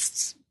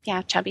 just,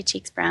 chubby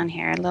cheeks, brown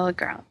hair, a little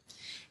girl.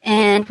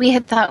 And we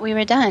had thought we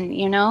were done,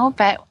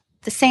 but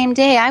the same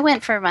day I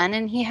went for a run,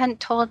 and he hadn't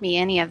told me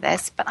any of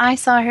this, but I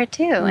saw her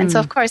too. And so,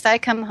 of course, I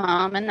come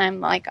home and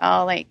I'm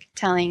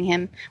telling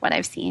him what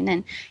I've seen.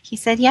 And he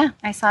said, yeah,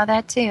 I saw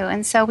that too.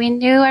 And so we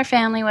knew our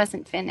family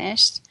wasn't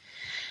finished.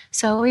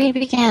 So we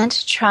began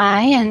to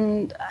try,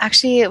 and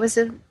actually it was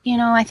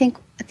I think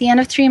at the end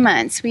of 3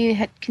 months we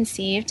had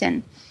conceived,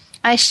 and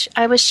I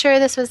was sure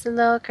this was the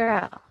little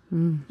girl.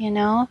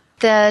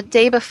 The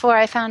day before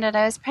I found out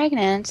I was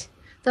pregnant,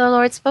 the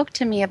Lord spoke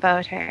to me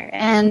about her,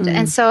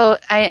 and so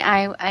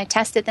I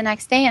tested the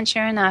next day, and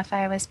sure enough,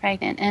 I was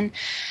pregnant,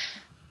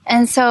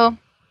 and so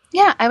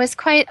I was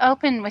quite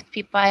open with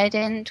people. I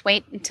didn't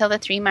wait until the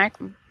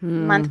 3-month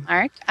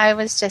mark. I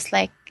was just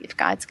like, if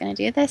God's going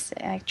to do this,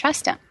 I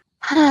trust him.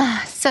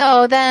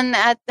 So then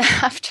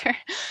after,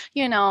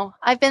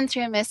 I've been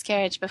through a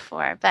miscarriage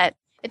before, but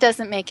it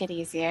doesn't make it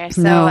easier.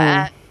 So, No.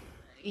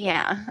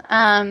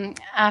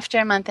 After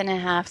a month and a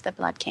half, the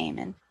blood came.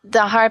 And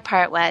the hard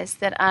part was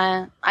that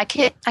I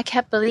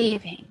kept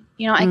believing.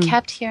 I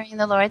kept hearing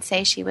the Lord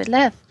say she would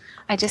live.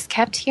 I just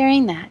kept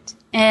hearing that.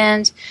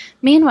 And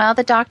meanwhile,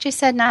 the doctor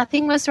said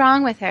nothing was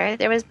wrong with her.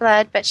 There was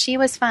blood, but she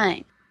was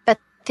fine. But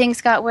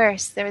things got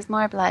worse. There was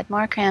more blood,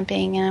 more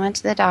cramping, and I went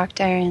to the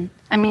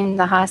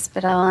the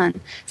hospital, and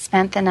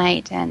spent the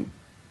night. And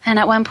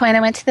at one point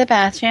I went to the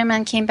bathroom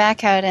and came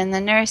back out, and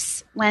the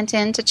nurse went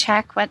in to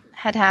check what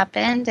had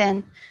happened,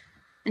 and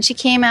she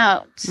came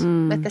out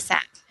with the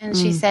sack, and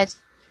she said,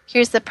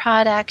 here's the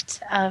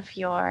product of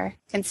your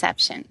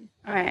conception.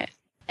 All right.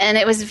 And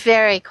it was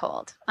very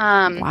cold.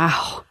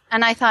 Wow.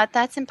 And I thought,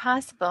 that's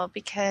impossible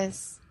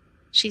because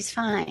she's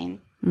fine.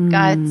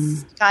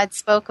 God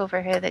spoke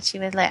over her that she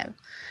would live.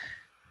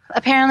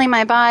 Apparently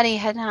my body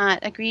had not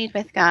agreed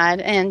with God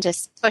and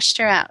just pushed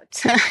her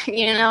out.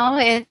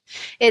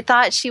 It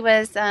thought she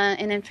was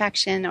an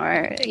infection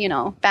or,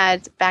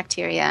 bad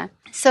bacteria.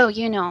 So,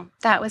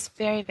 that was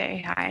very,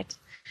 very hard.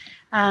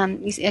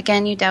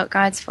 Again, you doubt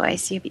God's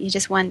voice. You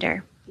just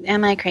wonder,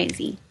 am I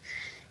crazy?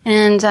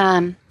 And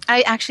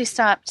I actually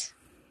stopped.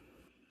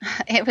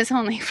 It was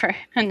only for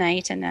a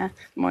night and a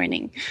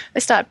morning. I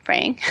stopped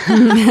praying for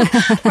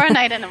a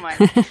night and a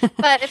morning.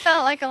 But it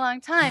felt like a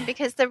long time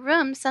because the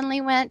room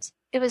suddenly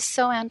it was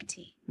so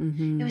empty.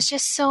 Mm-hmm. It was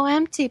just so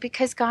empty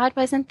because God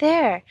wasn't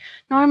there.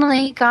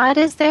 Normally, God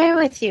is there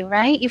with you,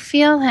 right? You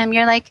feel him.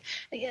 You're like,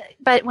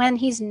 but when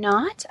he's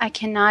not, I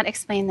cannot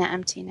explain the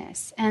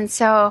emptiness. And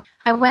so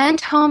I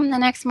went home the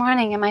next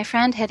morning, and my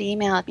friend had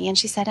emailed me, and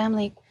she said,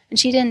 Emily, and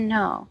she didn't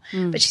know,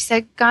 but she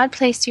said, God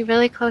placed you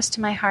really close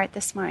to my heart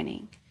this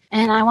morning.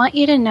 And I want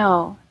you to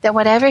know that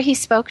whatever he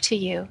spoke to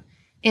you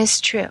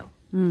is true.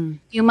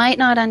 You might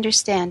not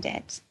understand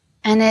it.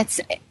 And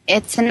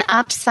it's an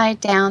upside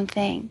down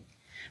thing.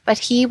 But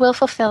He will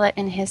fulfill it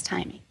in His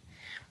timing.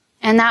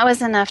 And that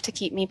was enough to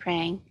keep me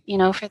praying,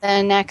 for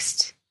the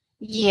next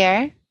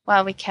year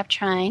while we kept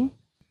trying.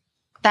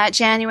 That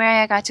January,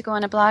 I got to go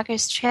on a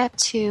blogger's trip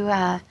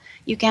to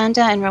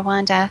Uganda and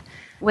Rwanda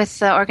with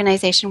the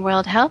organization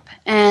World Help.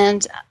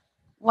 And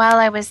while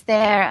I was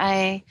there,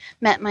 I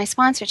met my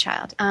sponsor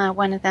child,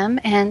 one of them,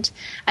 and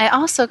I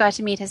also got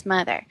to meet his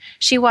mother.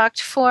 She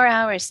walked 4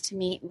 hours to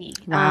meet me.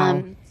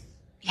 Wow.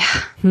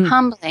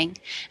 Humbling.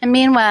 And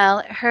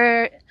meanwhile,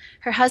 her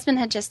husband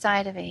had just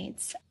died of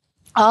AIDS.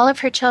 All of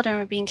her children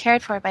were being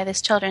cared for by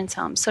this children's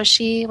home. So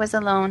she was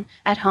alone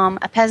at home,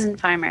 a peasant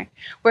farmer,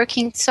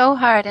 working so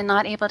hard and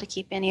not able to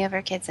keep any of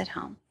her kids at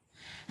home.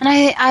 And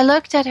I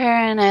looked at her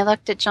and I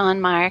looked at John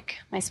Mark,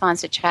 my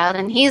sponsored child,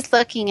 and he's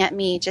looking at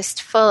me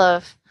just full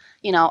of,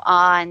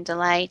 awe and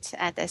delight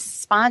at this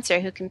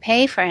sponsor who can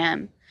pay for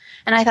him.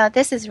 And I thought,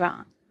 this is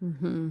wrong.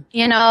 Mm-hmm.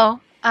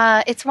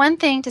 It's one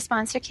thing to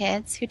sponsor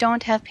kids who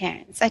don't have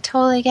parents. I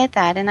totally get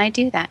that, and I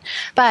do that.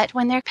 But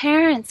when their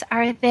parents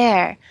are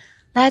there,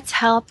 let's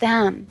help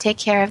them take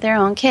care of their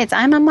own kids.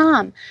 I'm a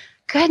mom.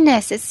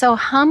 Goodness, it's so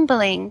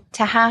humbling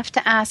to have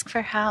to ask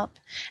for help.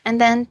 And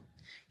then,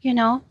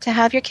 to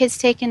have your kids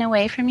taken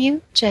away from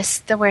you,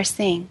 just the worst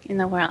thing in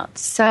the world.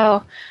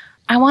 So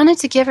I wanted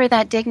to give her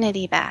that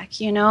dignity back,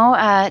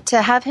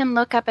 to have him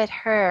look up at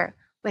her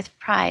with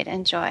pride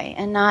and joy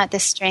and not the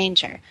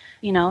stranger,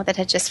 that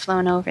had just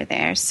flown over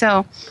there.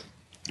 So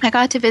I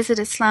got to visit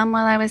a slum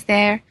while I was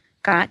there.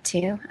 Got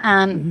to.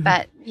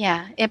 But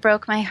yeah, it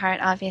broke my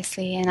heart,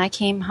 obviously. And I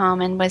came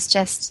home and was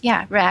just,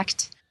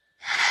 wrecked.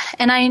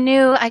 And I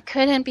knew I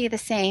couldn't be the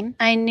same.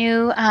 I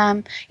knew,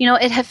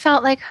 it had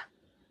felt like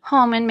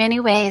home in many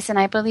ways. And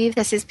I believe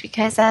this is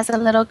because as a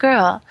little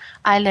girl,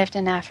 I lived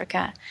in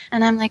Africa.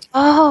 And I'm like,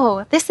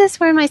 oh, this is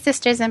where my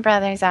sisters and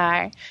brothers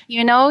are.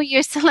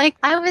 You're so like,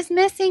 I was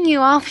missing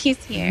you all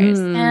these years.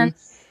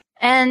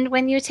 And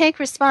when you take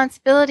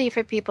responsibility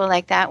for people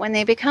like that, when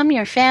they become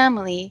your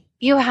family,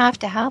 you have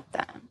to help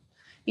them.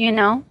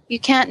 You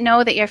can't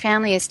know that your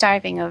family is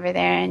starving over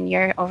there and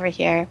you're over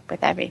here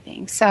with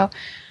everything. So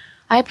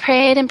I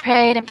prayed and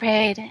prayed and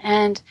prayed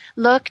and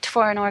looked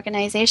for an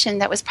organization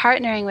that was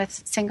partnering with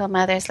single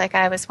mothers like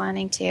I was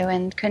wanting to,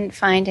 and couldn't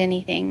find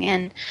anything,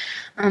 and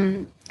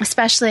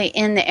especially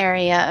in the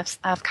area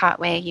of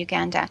Katwe,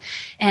 Uganda.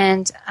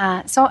 And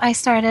so I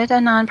started a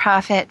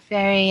nonprofit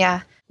very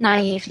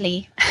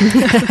naively.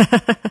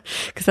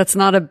 Because that's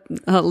not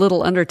a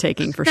little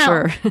undertaking for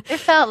sure.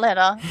 It felt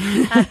little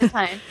at the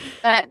time.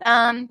 But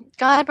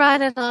God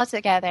brought it all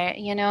together,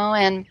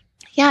 and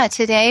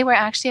today we're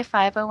actually a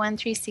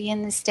 501(c)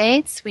 in the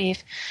States.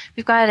 We've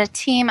got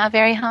a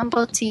very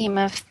humble team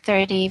of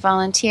 30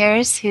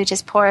 volunteers who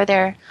just pour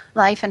their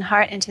life and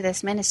heart into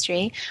this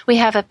ministry. We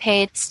have a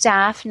paid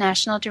staff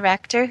national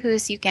director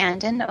who's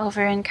Ugandan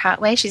over in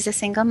Katwe. She's a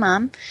single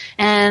mom,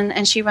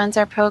 and she runs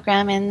our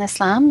program in the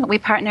slum. We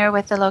partner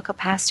with the local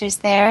pastors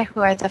there who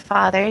are the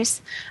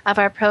fathers of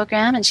our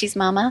program, and she's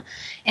mama.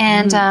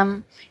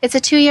 And it's a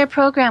 2-year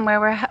program where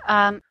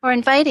we're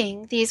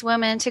inviting these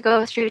women to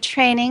go through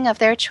training of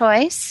their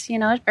choice,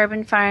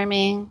 urban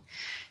farming,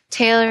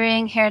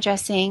 tailoring,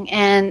 hairdressing,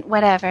 and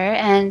whatever.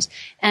 And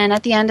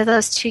at the end of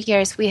those 2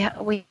 years,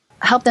 we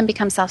help them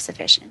become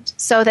self-sufficient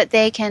so that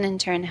they can in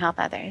turn help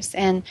others.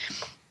 And,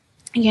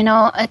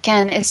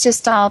 again, it's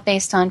just all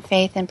based on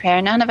faith and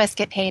prayer. None of us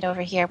get paid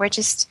over here. We're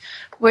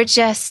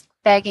just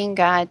begging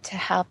God to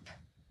help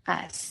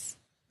us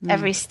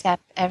every step,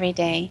 every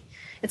day.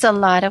 It's a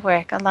lot of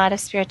work, a lot of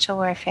spiritual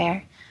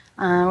warfare.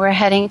 We're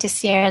heading to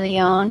Sierra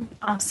Leone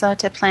also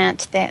to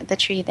plant the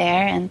tree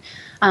there, and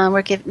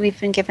we've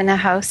been given a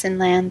house and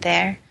land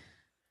there.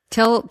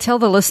 Tell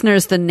the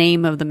listeners the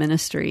name of the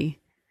ministry.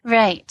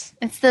 Right.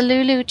 It's the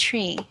Lulu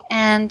tree.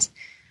 And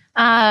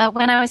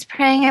when I was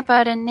praying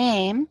about a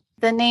name,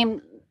 the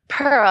name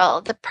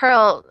Pearl, the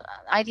pearl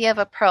idea of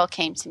a pearl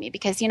came to me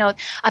because,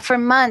 for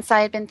months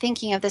I had been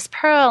thinking of this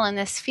pearl in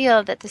this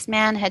field that this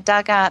man had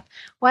dug up.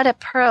 What a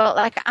pearl.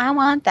 Like, I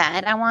want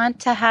that. I want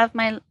to have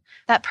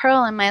that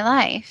pearl in my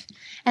life.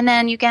 And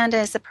then Uganda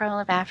is the pearl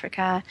of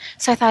Africa.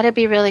 So I thought it'd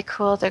be really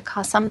cool to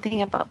call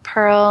something about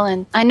pearl.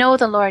 And I know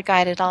the Lord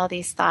guided all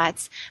these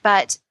thoughts,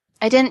 but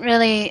I didn't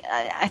really,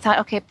 I thought,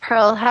 okay,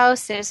 Pearl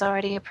House, there's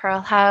already a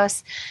Pearl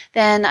House.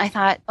 Then I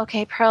thought,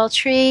 okay, Pearl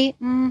Tree,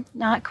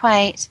 not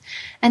quite.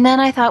 And then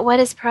I thought, what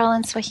is pearl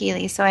in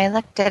Swahili? So I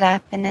looked it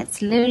up, and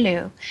it's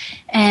Lulu.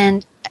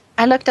 And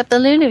I looked up the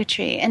Lulu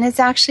tree, and it's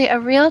actually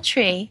a real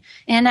tree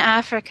in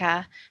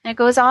Africa. And it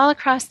goes all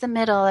across the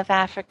middle of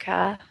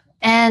Africa.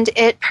 And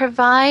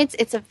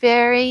it's a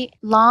very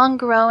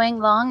long-growing,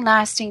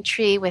 long-lasting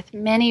tree with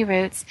many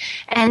roots.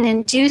 And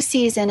in due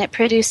season, it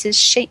produces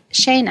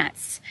shea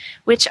nuts,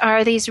 which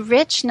are these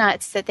rich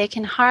nuts that they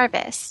can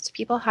harvest.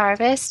 People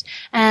harvest,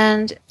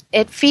 and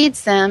it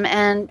feeds them,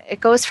 and it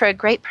goes for a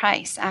great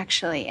price,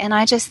 actually. And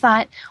I just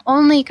thought,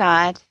 only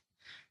God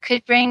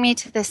could bring me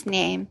to this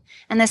name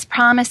and this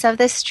promise of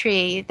this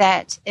tree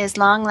that is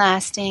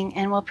long-lasting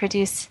and will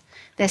produce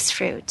this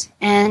fruit.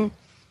 And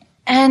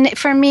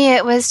for me,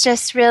 it was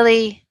just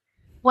really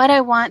what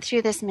I want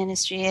through this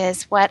ministry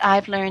is what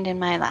I've learned in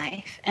my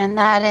life. And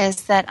that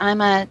is that I'm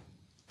a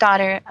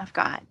daughter of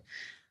God.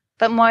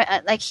 But more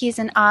like he's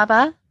an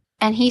Abba,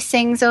 and he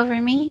sings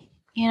over me.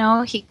 You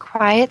know, he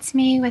quiets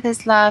me with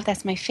his love.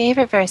 That's my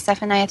favorite verse,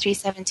 Zephaniah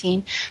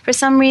 3:17. For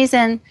some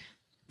reason,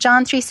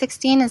 John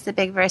 3:16 is the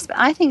big verse, but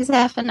I think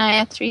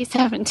Zephaniah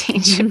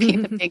 3:17 should be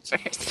the big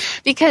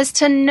verse. Because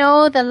to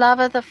know the love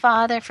of the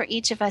Father for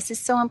each of us is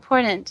so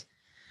important.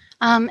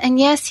 And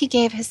yes, he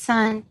gave his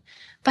son,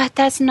 but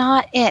that's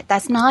not it.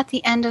 That's not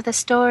the end of the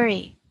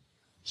story.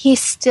 He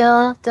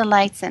still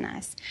delights in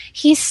us.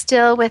 He's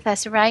still with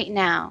us right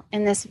now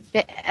in this,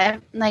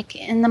 like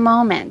in the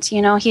moment.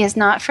 You know, he has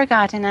not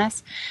forgotten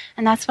us.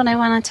 And that's what I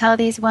want to tell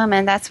these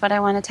women. That's what I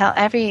want to tell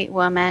every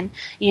woman,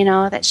 you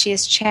know, that she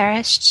is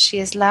cherished, she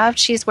is loved,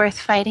 she's worth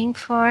fighting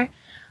for,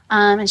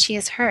 and she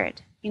is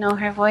heard. You know,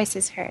 her voice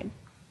is heard.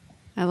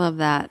 I love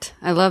that.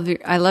 I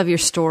love your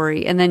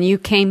story. And then you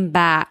came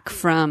back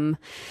from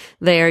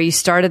there. You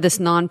started this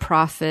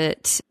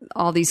nonprofit.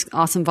 All these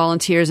awesome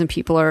volunteers and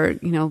people are,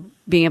 you know,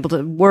 being able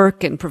to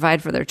work and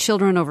provide for their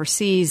children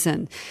overseas.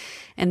 And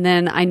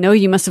then I know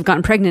you must have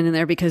gotten pregnant in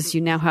there because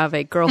you now have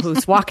a girl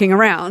who's walking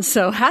around.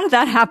 So how did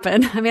that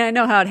happen? I mean, I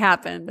know how it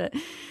happened, but.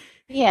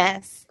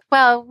 Yes.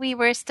 Well, we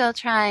were still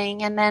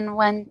trying, and then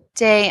one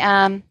day,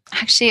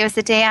 actually it was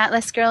the day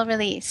Atlas Girl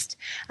released.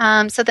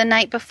 So the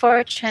night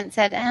before, Trent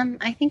said,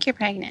 I think you're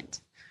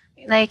pregnant.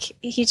 Like,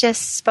 he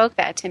just spoke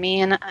that to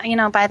me, and, you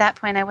know, by that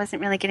point I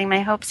wasn't really getting my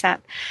hopes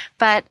up.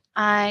 But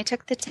I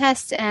took the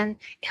test, and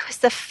it was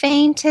the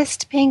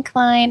faintest pink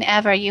line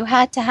ever. You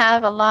had to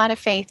have a lot of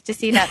faith to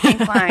see that pink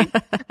line.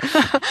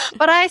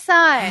 But I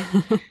saw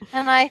it,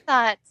 and I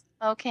thought,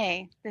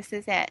 okay, this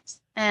is it.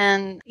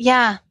 And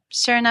yeah.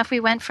 Sure enough, we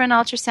went for an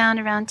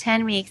ultrasound around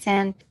 10 weeks,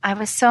 and I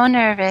was so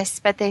nervous,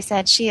 but they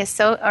said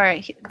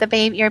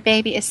your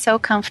baby is so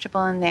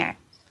comfortable in there.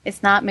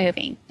 It's not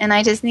moving. And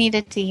I just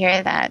needed to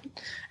hear that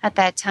at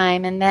that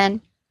time. And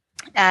then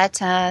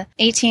at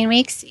 18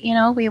 weeks, you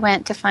know, we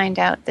went to find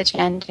out the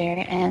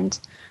gender, and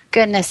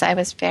goodness, I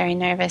was very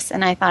nervous.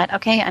 And I thought,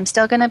 okay, I'm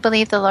still going to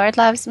believe the Lord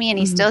loves me, and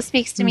he still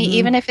speaks to me,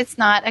 even if it's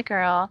not a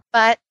girl.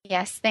 But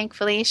yes,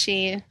 thankfully,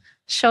 she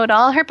showed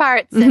all her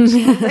parts, and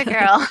she was a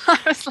girl. I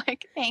was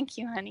like, thank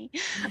you, honey.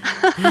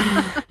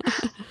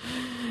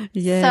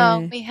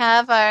 So we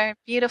have our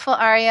beautiful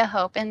Aria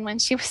Hope, and when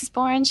she was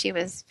born, she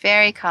was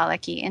very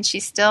colicky, and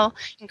she's still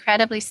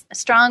incredibly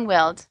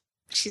strong-willed.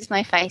 She's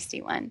my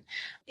feisty one.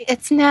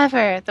 It's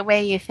never the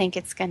way you think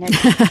it's going to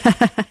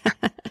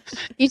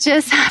be. You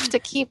just have to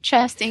keep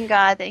trusting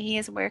God that he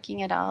is working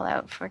it all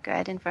out for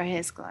good and for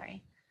his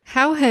glory.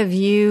 How have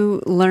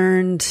you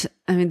learned?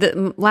 I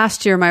mean,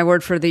 last year, my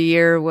word for the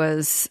year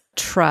was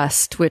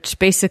trust, which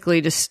basically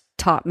just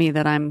taught me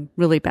that I'm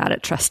really bad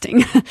at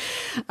trusting.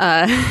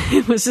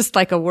 It was just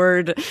like a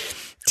word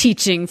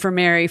teaching for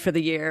Mary for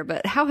the year.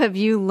 But how have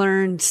you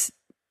learned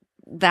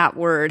that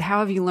word? How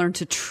have you learned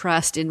to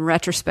trust in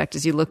retrospect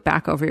as you look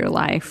back over your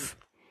life?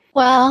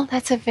 Well,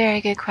 that's a very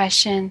good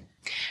question.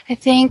 I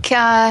think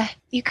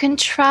you can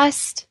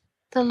trust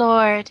the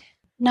Lord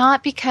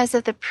not because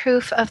of the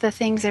proof of the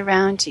things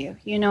around you.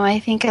 You know, I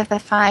think of the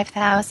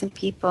 5,000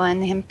 people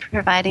and him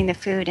providing the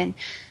food, and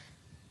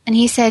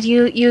he said,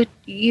 you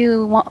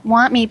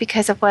want me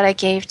because of what I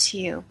gave to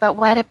you, but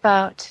what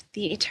about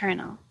the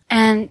eternal?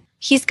 And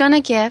he's going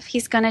to give,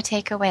 he's going to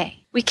take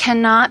away. We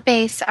cannot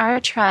base our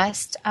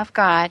trust of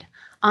God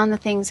on the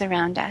things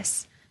around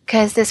us,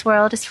 because this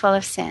world is full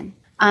of sin.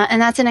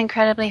 And that's an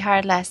incredibly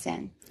hard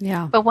lesson.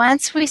 Yeah. But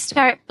once we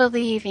start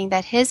believing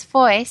that his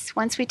voice,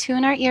 once we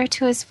tune our ear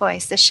to his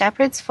voice, the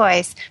shepherd's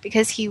voice,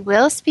 because he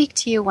will speak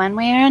to you one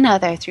way or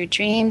another through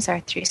dreams or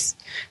through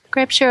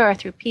scripture or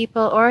through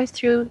people or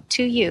through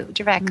to you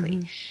directly.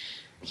 Mm-hmm.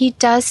 He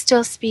does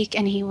still speak,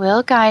 and he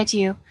will guide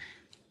you.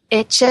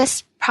 It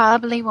just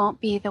probably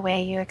won't be the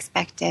way you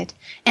expected.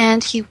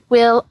 And he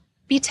will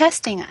be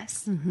testing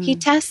us. Mm-hmm. He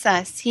tests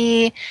us.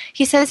 He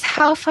says,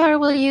 how far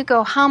will you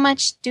go? How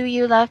much do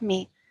you love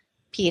me,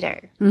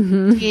 Peter?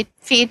 Mm-hmm.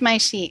 Feed my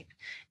sheep,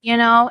 you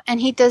know,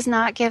 and he does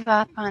not give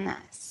up on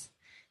us.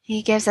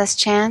 He gives us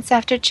chance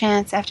after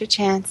chance after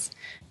chance.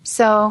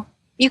 So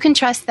you can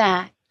trust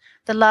that,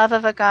 the love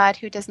of a God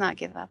who does not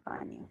give up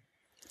on you.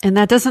 And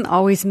that doesn't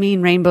always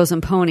mean rainbows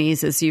and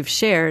ponies, as you've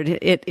shared.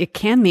 It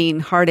can mean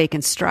heartache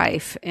and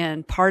strife.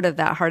 And part of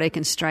that heartache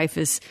and strife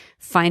is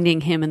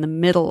finding him in the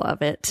middle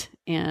of it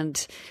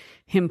and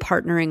him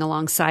partnering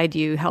alongside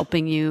you,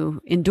 helping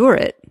you endure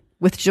it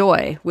with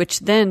joy, which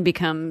then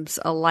becomes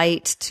a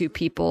light to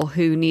people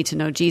who need to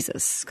know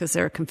Jesus, because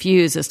they're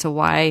confused as to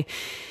why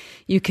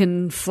you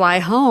can fly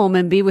home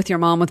and be with your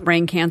mom with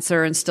brain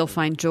cancer and still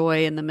find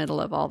joy in the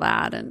middle of all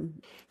that.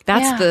 And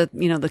that's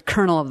the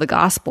kernel of the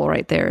gospel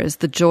right there, is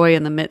the joy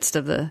in the midst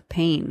of the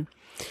pain.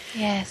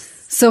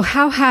 Yes. So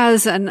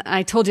and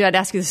I told you I'd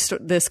ask you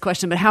this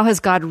question, but how has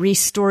God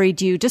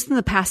restored you just in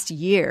the past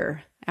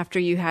year after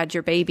you had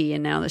your baby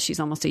and now that she's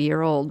almost a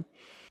year old?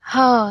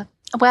 Oh,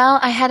 Well,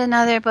 I had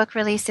another book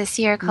released this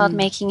year called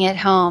Making It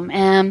Home.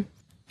 And,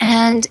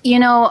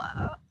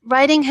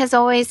 writing has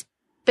always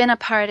been a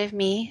part of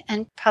me,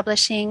 and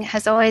publishing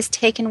has always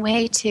taken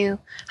way too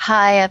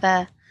high of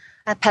a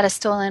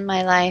pedestal in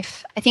my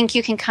life. I think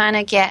you can kind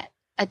of get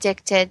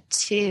addicted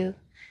to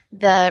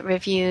the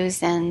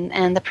reviews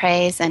and the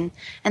praise, and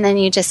then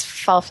you just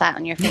fall flat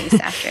on your face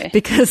after.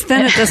 Because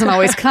then it doesn't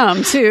always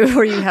come too,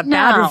 where you have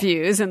bad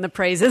reviews and the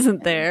praise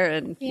isn't there.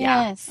 And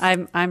yes.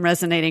 I'm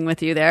resonating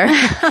with you there.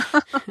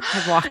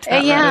 I've walked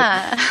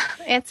that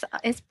road.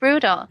 It's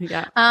brutal.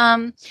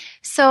 Yeah.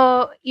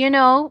 So,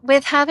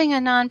 with having a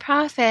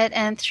nonprofit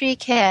and 3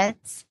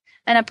 kids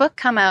and a book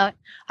come out,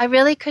 I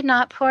really could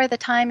not pour the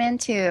time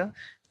into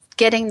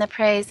getting the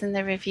praise and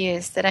the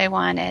reviews that I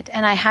wanted.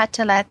 And I had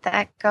to let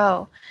that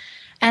go.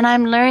 And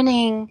I'm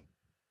learning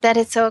that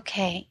it's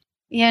okay.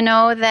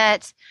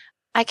 That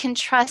I can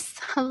trust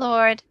the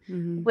Lord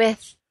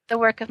with the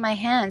work of my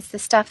hands, the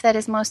stuff that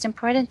is most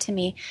important to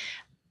me.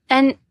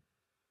 And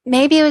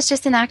maybe it was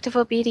just an act of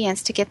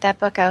obedience to get that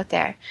book out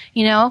there,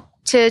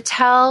 to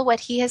tell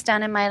what He has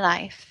done in my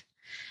life.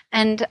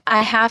 And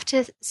I have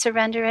to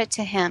surrender it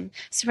to Him.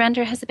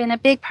 Surrender has been a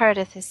big part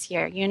of this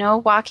year,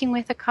 walking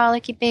with a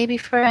colicky baby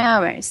for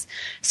hours,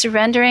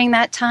 surrendering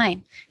that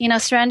time,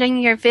 surrendering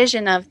your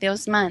vision of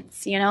those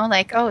months,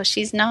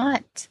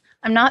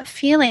 I'm not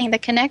feeling the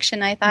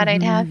connection I thought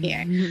I'd have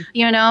here,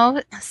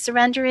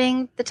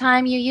 surrendering the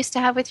time you used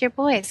to have with your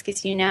boys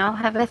because you now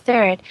have a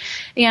third,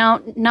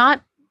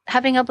 not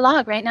having a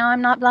blog. Right now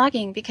I'm not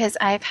blogging because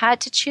I've had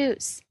to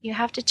choose. You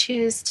have to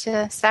choose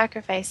to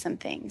sacrifice some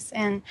things,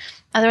 and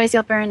otherwise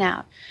you'll burn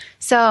out.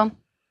 So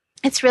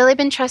it's really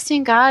been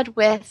trusting God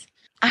with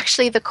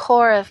actually the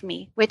core of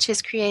me, which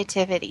is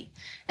creativity,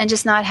 and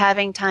just not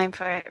having time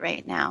for it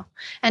right now,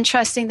 and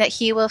trusting that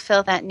He will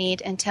fill that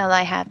need until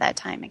I have that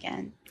time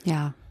again.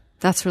 Yeah,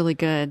 that's really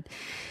good.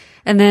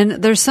 And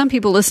then there's some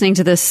people listening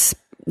to this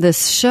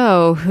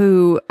show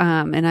who,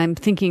 and I'm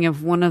thinking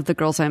of one of the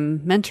girls I'm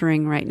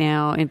mentoring right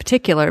now in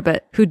particular,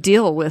 but who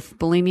deal with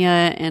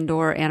bulimia and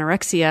or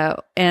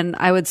anorexia. And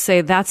I would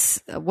say that's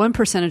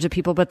 1% of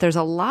people, but there's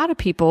a lot of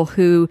people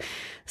who,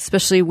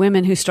 especially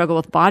women who struggle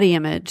with body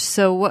image.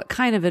 So what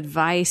kind of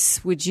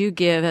advice would you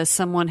give as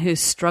someone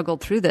who's struggled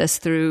through this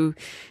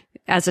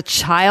as a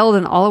child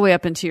and all the way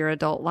up into your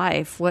adult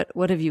life?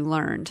 What have you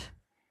learned?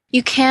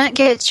 You can't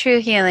get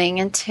true healing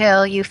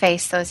until you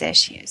face those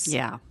issues.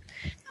 Yeah.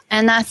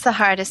 And that's the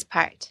hardest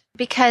part,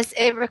 because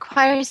it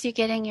requires you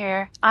getting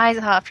your eyes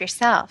off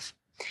yourself.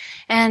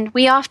 And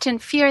we often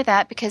fear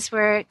that because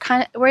we're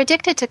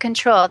addicted to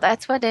control.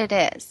 That's what it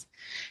is.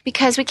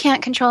 Because we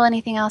can't control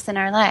anything else in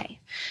our life.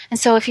 And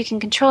so if you can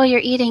control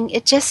your eating,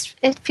 it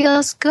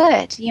feels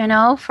good,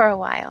 for a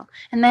while.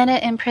 And then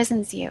it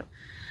imprisons you.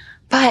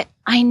 But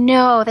I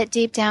know that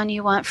deep down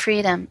you want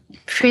freedom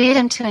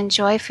to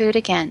enjoy food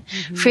again,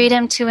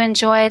 freedom to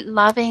enjoy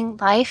loving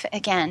life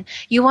again.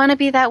 You want to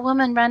be that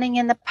woman running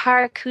in the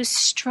park who's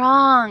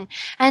strong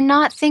and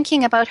not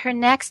thinking about her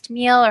next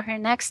meal or her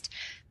next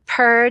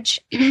purge,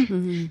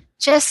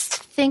 just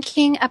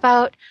thinking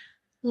about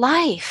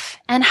life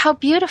and how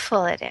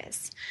beautiful it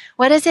is.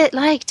 What is it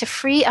like to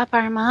free up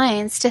our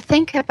minds to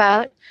think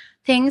about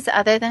things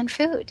other than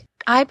food?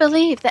 I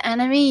believe the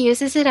enemy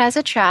uses it as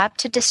a trap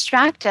to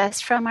distract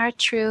us from our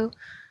true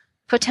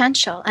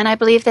potential. And I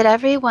believe that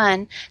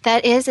everyone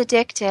that is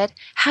addicted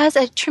has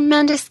a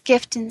tremendous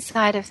gift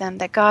inside of them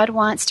that God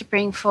wants to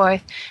bring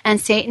forth, and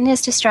Satan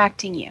is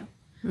distracting you.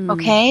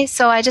 Okay?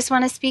 So I just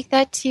want to speak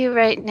that to you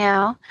right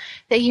now,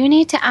 that you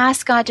need to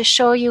ask God to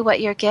show you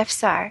what your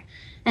gifts are,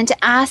 and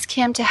to ask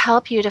Him to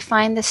help you to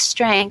find the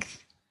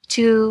strength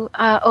to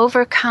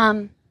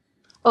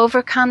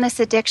overcome this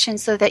addiction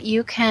so that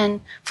you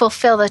can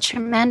fulfill the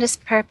tremendous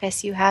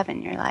purpose you have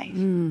in your life.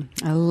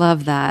 I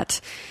love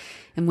that.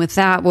 And with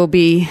that, we'll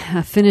be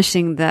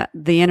finishing the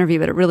interview,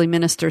 but it really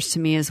ministers to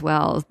me as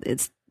well.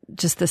 It's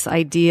just this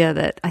idea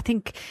that I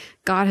think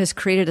God has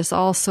created us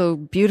all so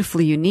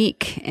beautifully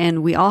unique,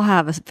 and we all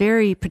have a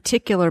very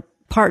particular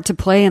part to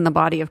play in the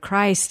body of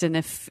Christ. And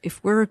if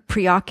we're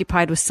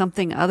preoccupied with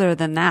something other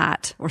than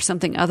that, or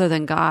something other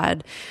than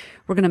God,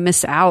 we're going to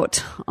miss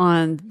out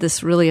on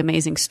this really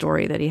amazing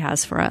story that He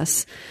has for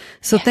us.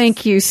 So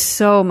Thank you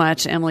so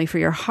much, Emily, for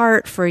your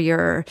heart, for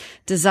your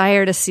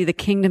desire to see the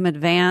kingdom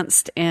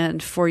advanced,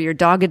 and for your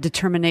dogged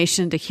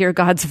determination to hear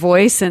God's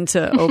voice and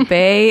to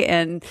obey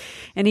and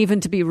even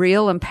to be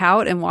real and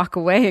pout and walk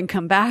away and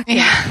come back.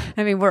 Yeah.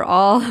 I mean,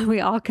 we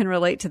all can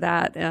relate to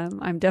that.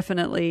 I'm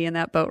definitely in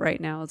that boat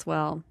right now as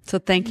well. So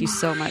thank you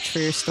so much for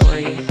your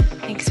story.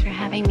 Thanks for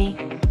having me.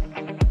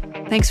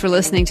 Thanks for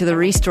listening to the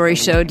Restory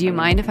Show. Do you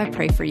mind if I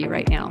pray for you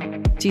right now?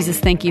 Jesus,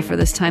 thank you for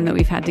this time that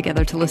we've had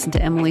together to listen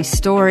to Emily's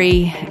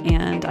story.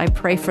 And I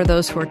pray for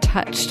those who are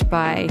touched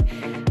by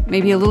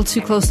maybe a little too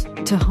close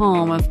to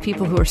home of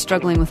people who are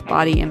struggling with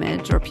body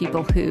image, or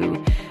people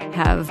who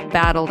have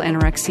battled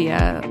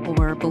anorexia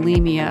or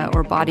bulimia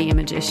or body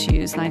image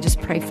issues. And I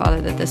just pray,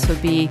 Father, that this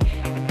would be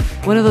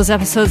one of those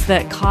episodes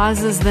that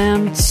causes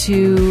them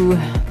to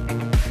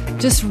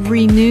just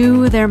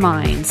renew their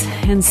minds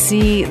and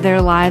see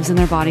their lives and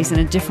their bodies in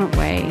a different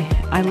way.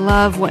 I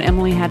love what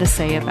Emily had to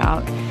say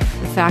about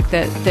the fact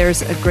that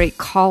there's a great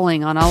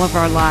calling on all of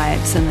our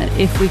lives, and that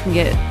if we can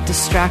get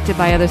distracted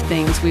by other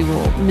things, we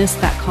will miss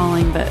that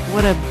calling. But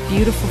what a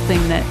beautiful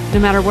thing that no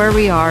matter where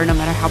we are, no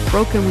matter how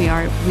broken we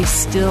are, we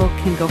still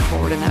can go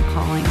forward in that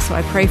calling. So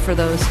I pray for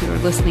those who are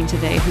listening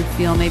today who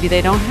feel maybe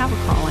they don't have a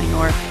calling,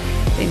 or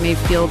they may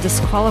feel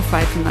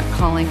disqualified from that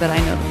calling, but I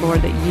know,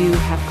 Lord, that you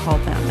have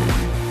called them.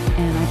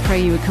 And I pray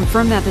you would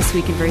confirm that this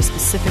week in very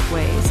specific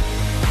ways.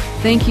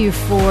 Thank you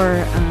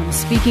for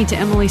speaking to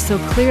Emily so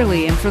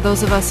clearly. And for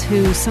those of us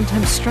who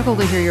sometimes struggle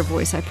to hear your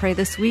voice, I pray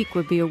this week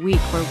would be a week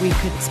where we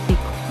could speak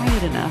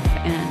quiet enough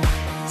and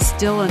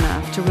still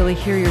enough to really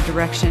hear your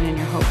direction and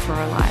your hope for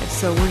our lives.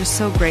 So we're just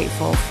so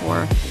grateful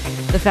for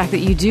the fact that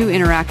you do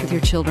interact with your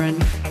children.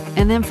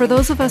 And then for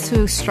those of us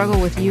who struggle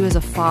with you as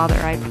a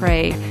father, I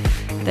pray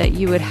that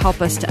you would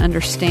help us to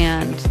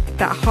understand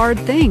that hard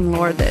thing,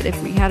 Lord, that if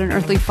we had an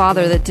earthly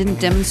father that didn't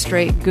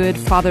demonstrate good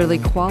fatherly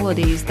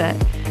qualities, that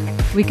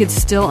we could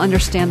still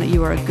understand that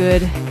you are a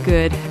good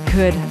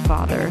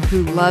Father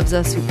who loves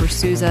us, who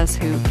pursues us,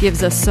 who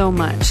gives us so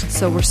much.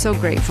 So we're so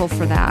grateful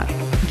for that.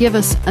 Give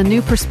us a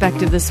new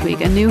perspective this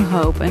week, a new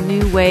hope, a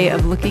new way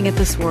of looking at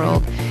this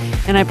world.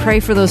 And I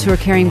pray for those who are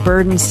carrying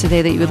burdens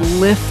today that you would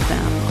lift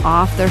them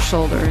off their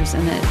shoulders,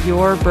 and that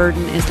your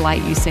burden is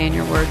light, you say in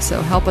your word.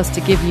 So help us to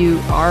give you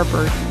our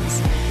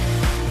burdens.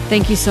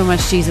 Thank you so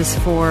much, Jesus,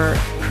 for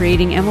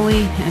creating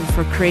Emily and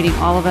for creating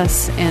all of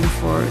us and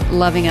for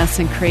loving us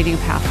and creating a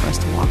path for us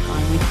to walk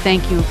on. We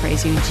thank you and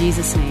praise you in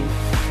Jesus' name.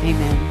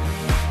 Amen.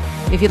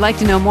 If you'd like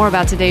to know more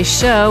about today's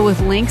show with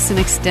links and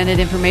extended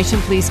information,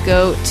 please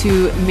go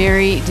to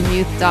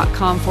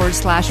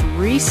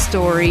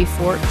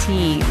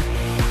marydemuth.com/restory14.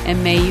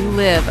 And may you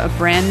live a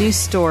brand new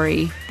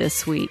story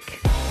this week.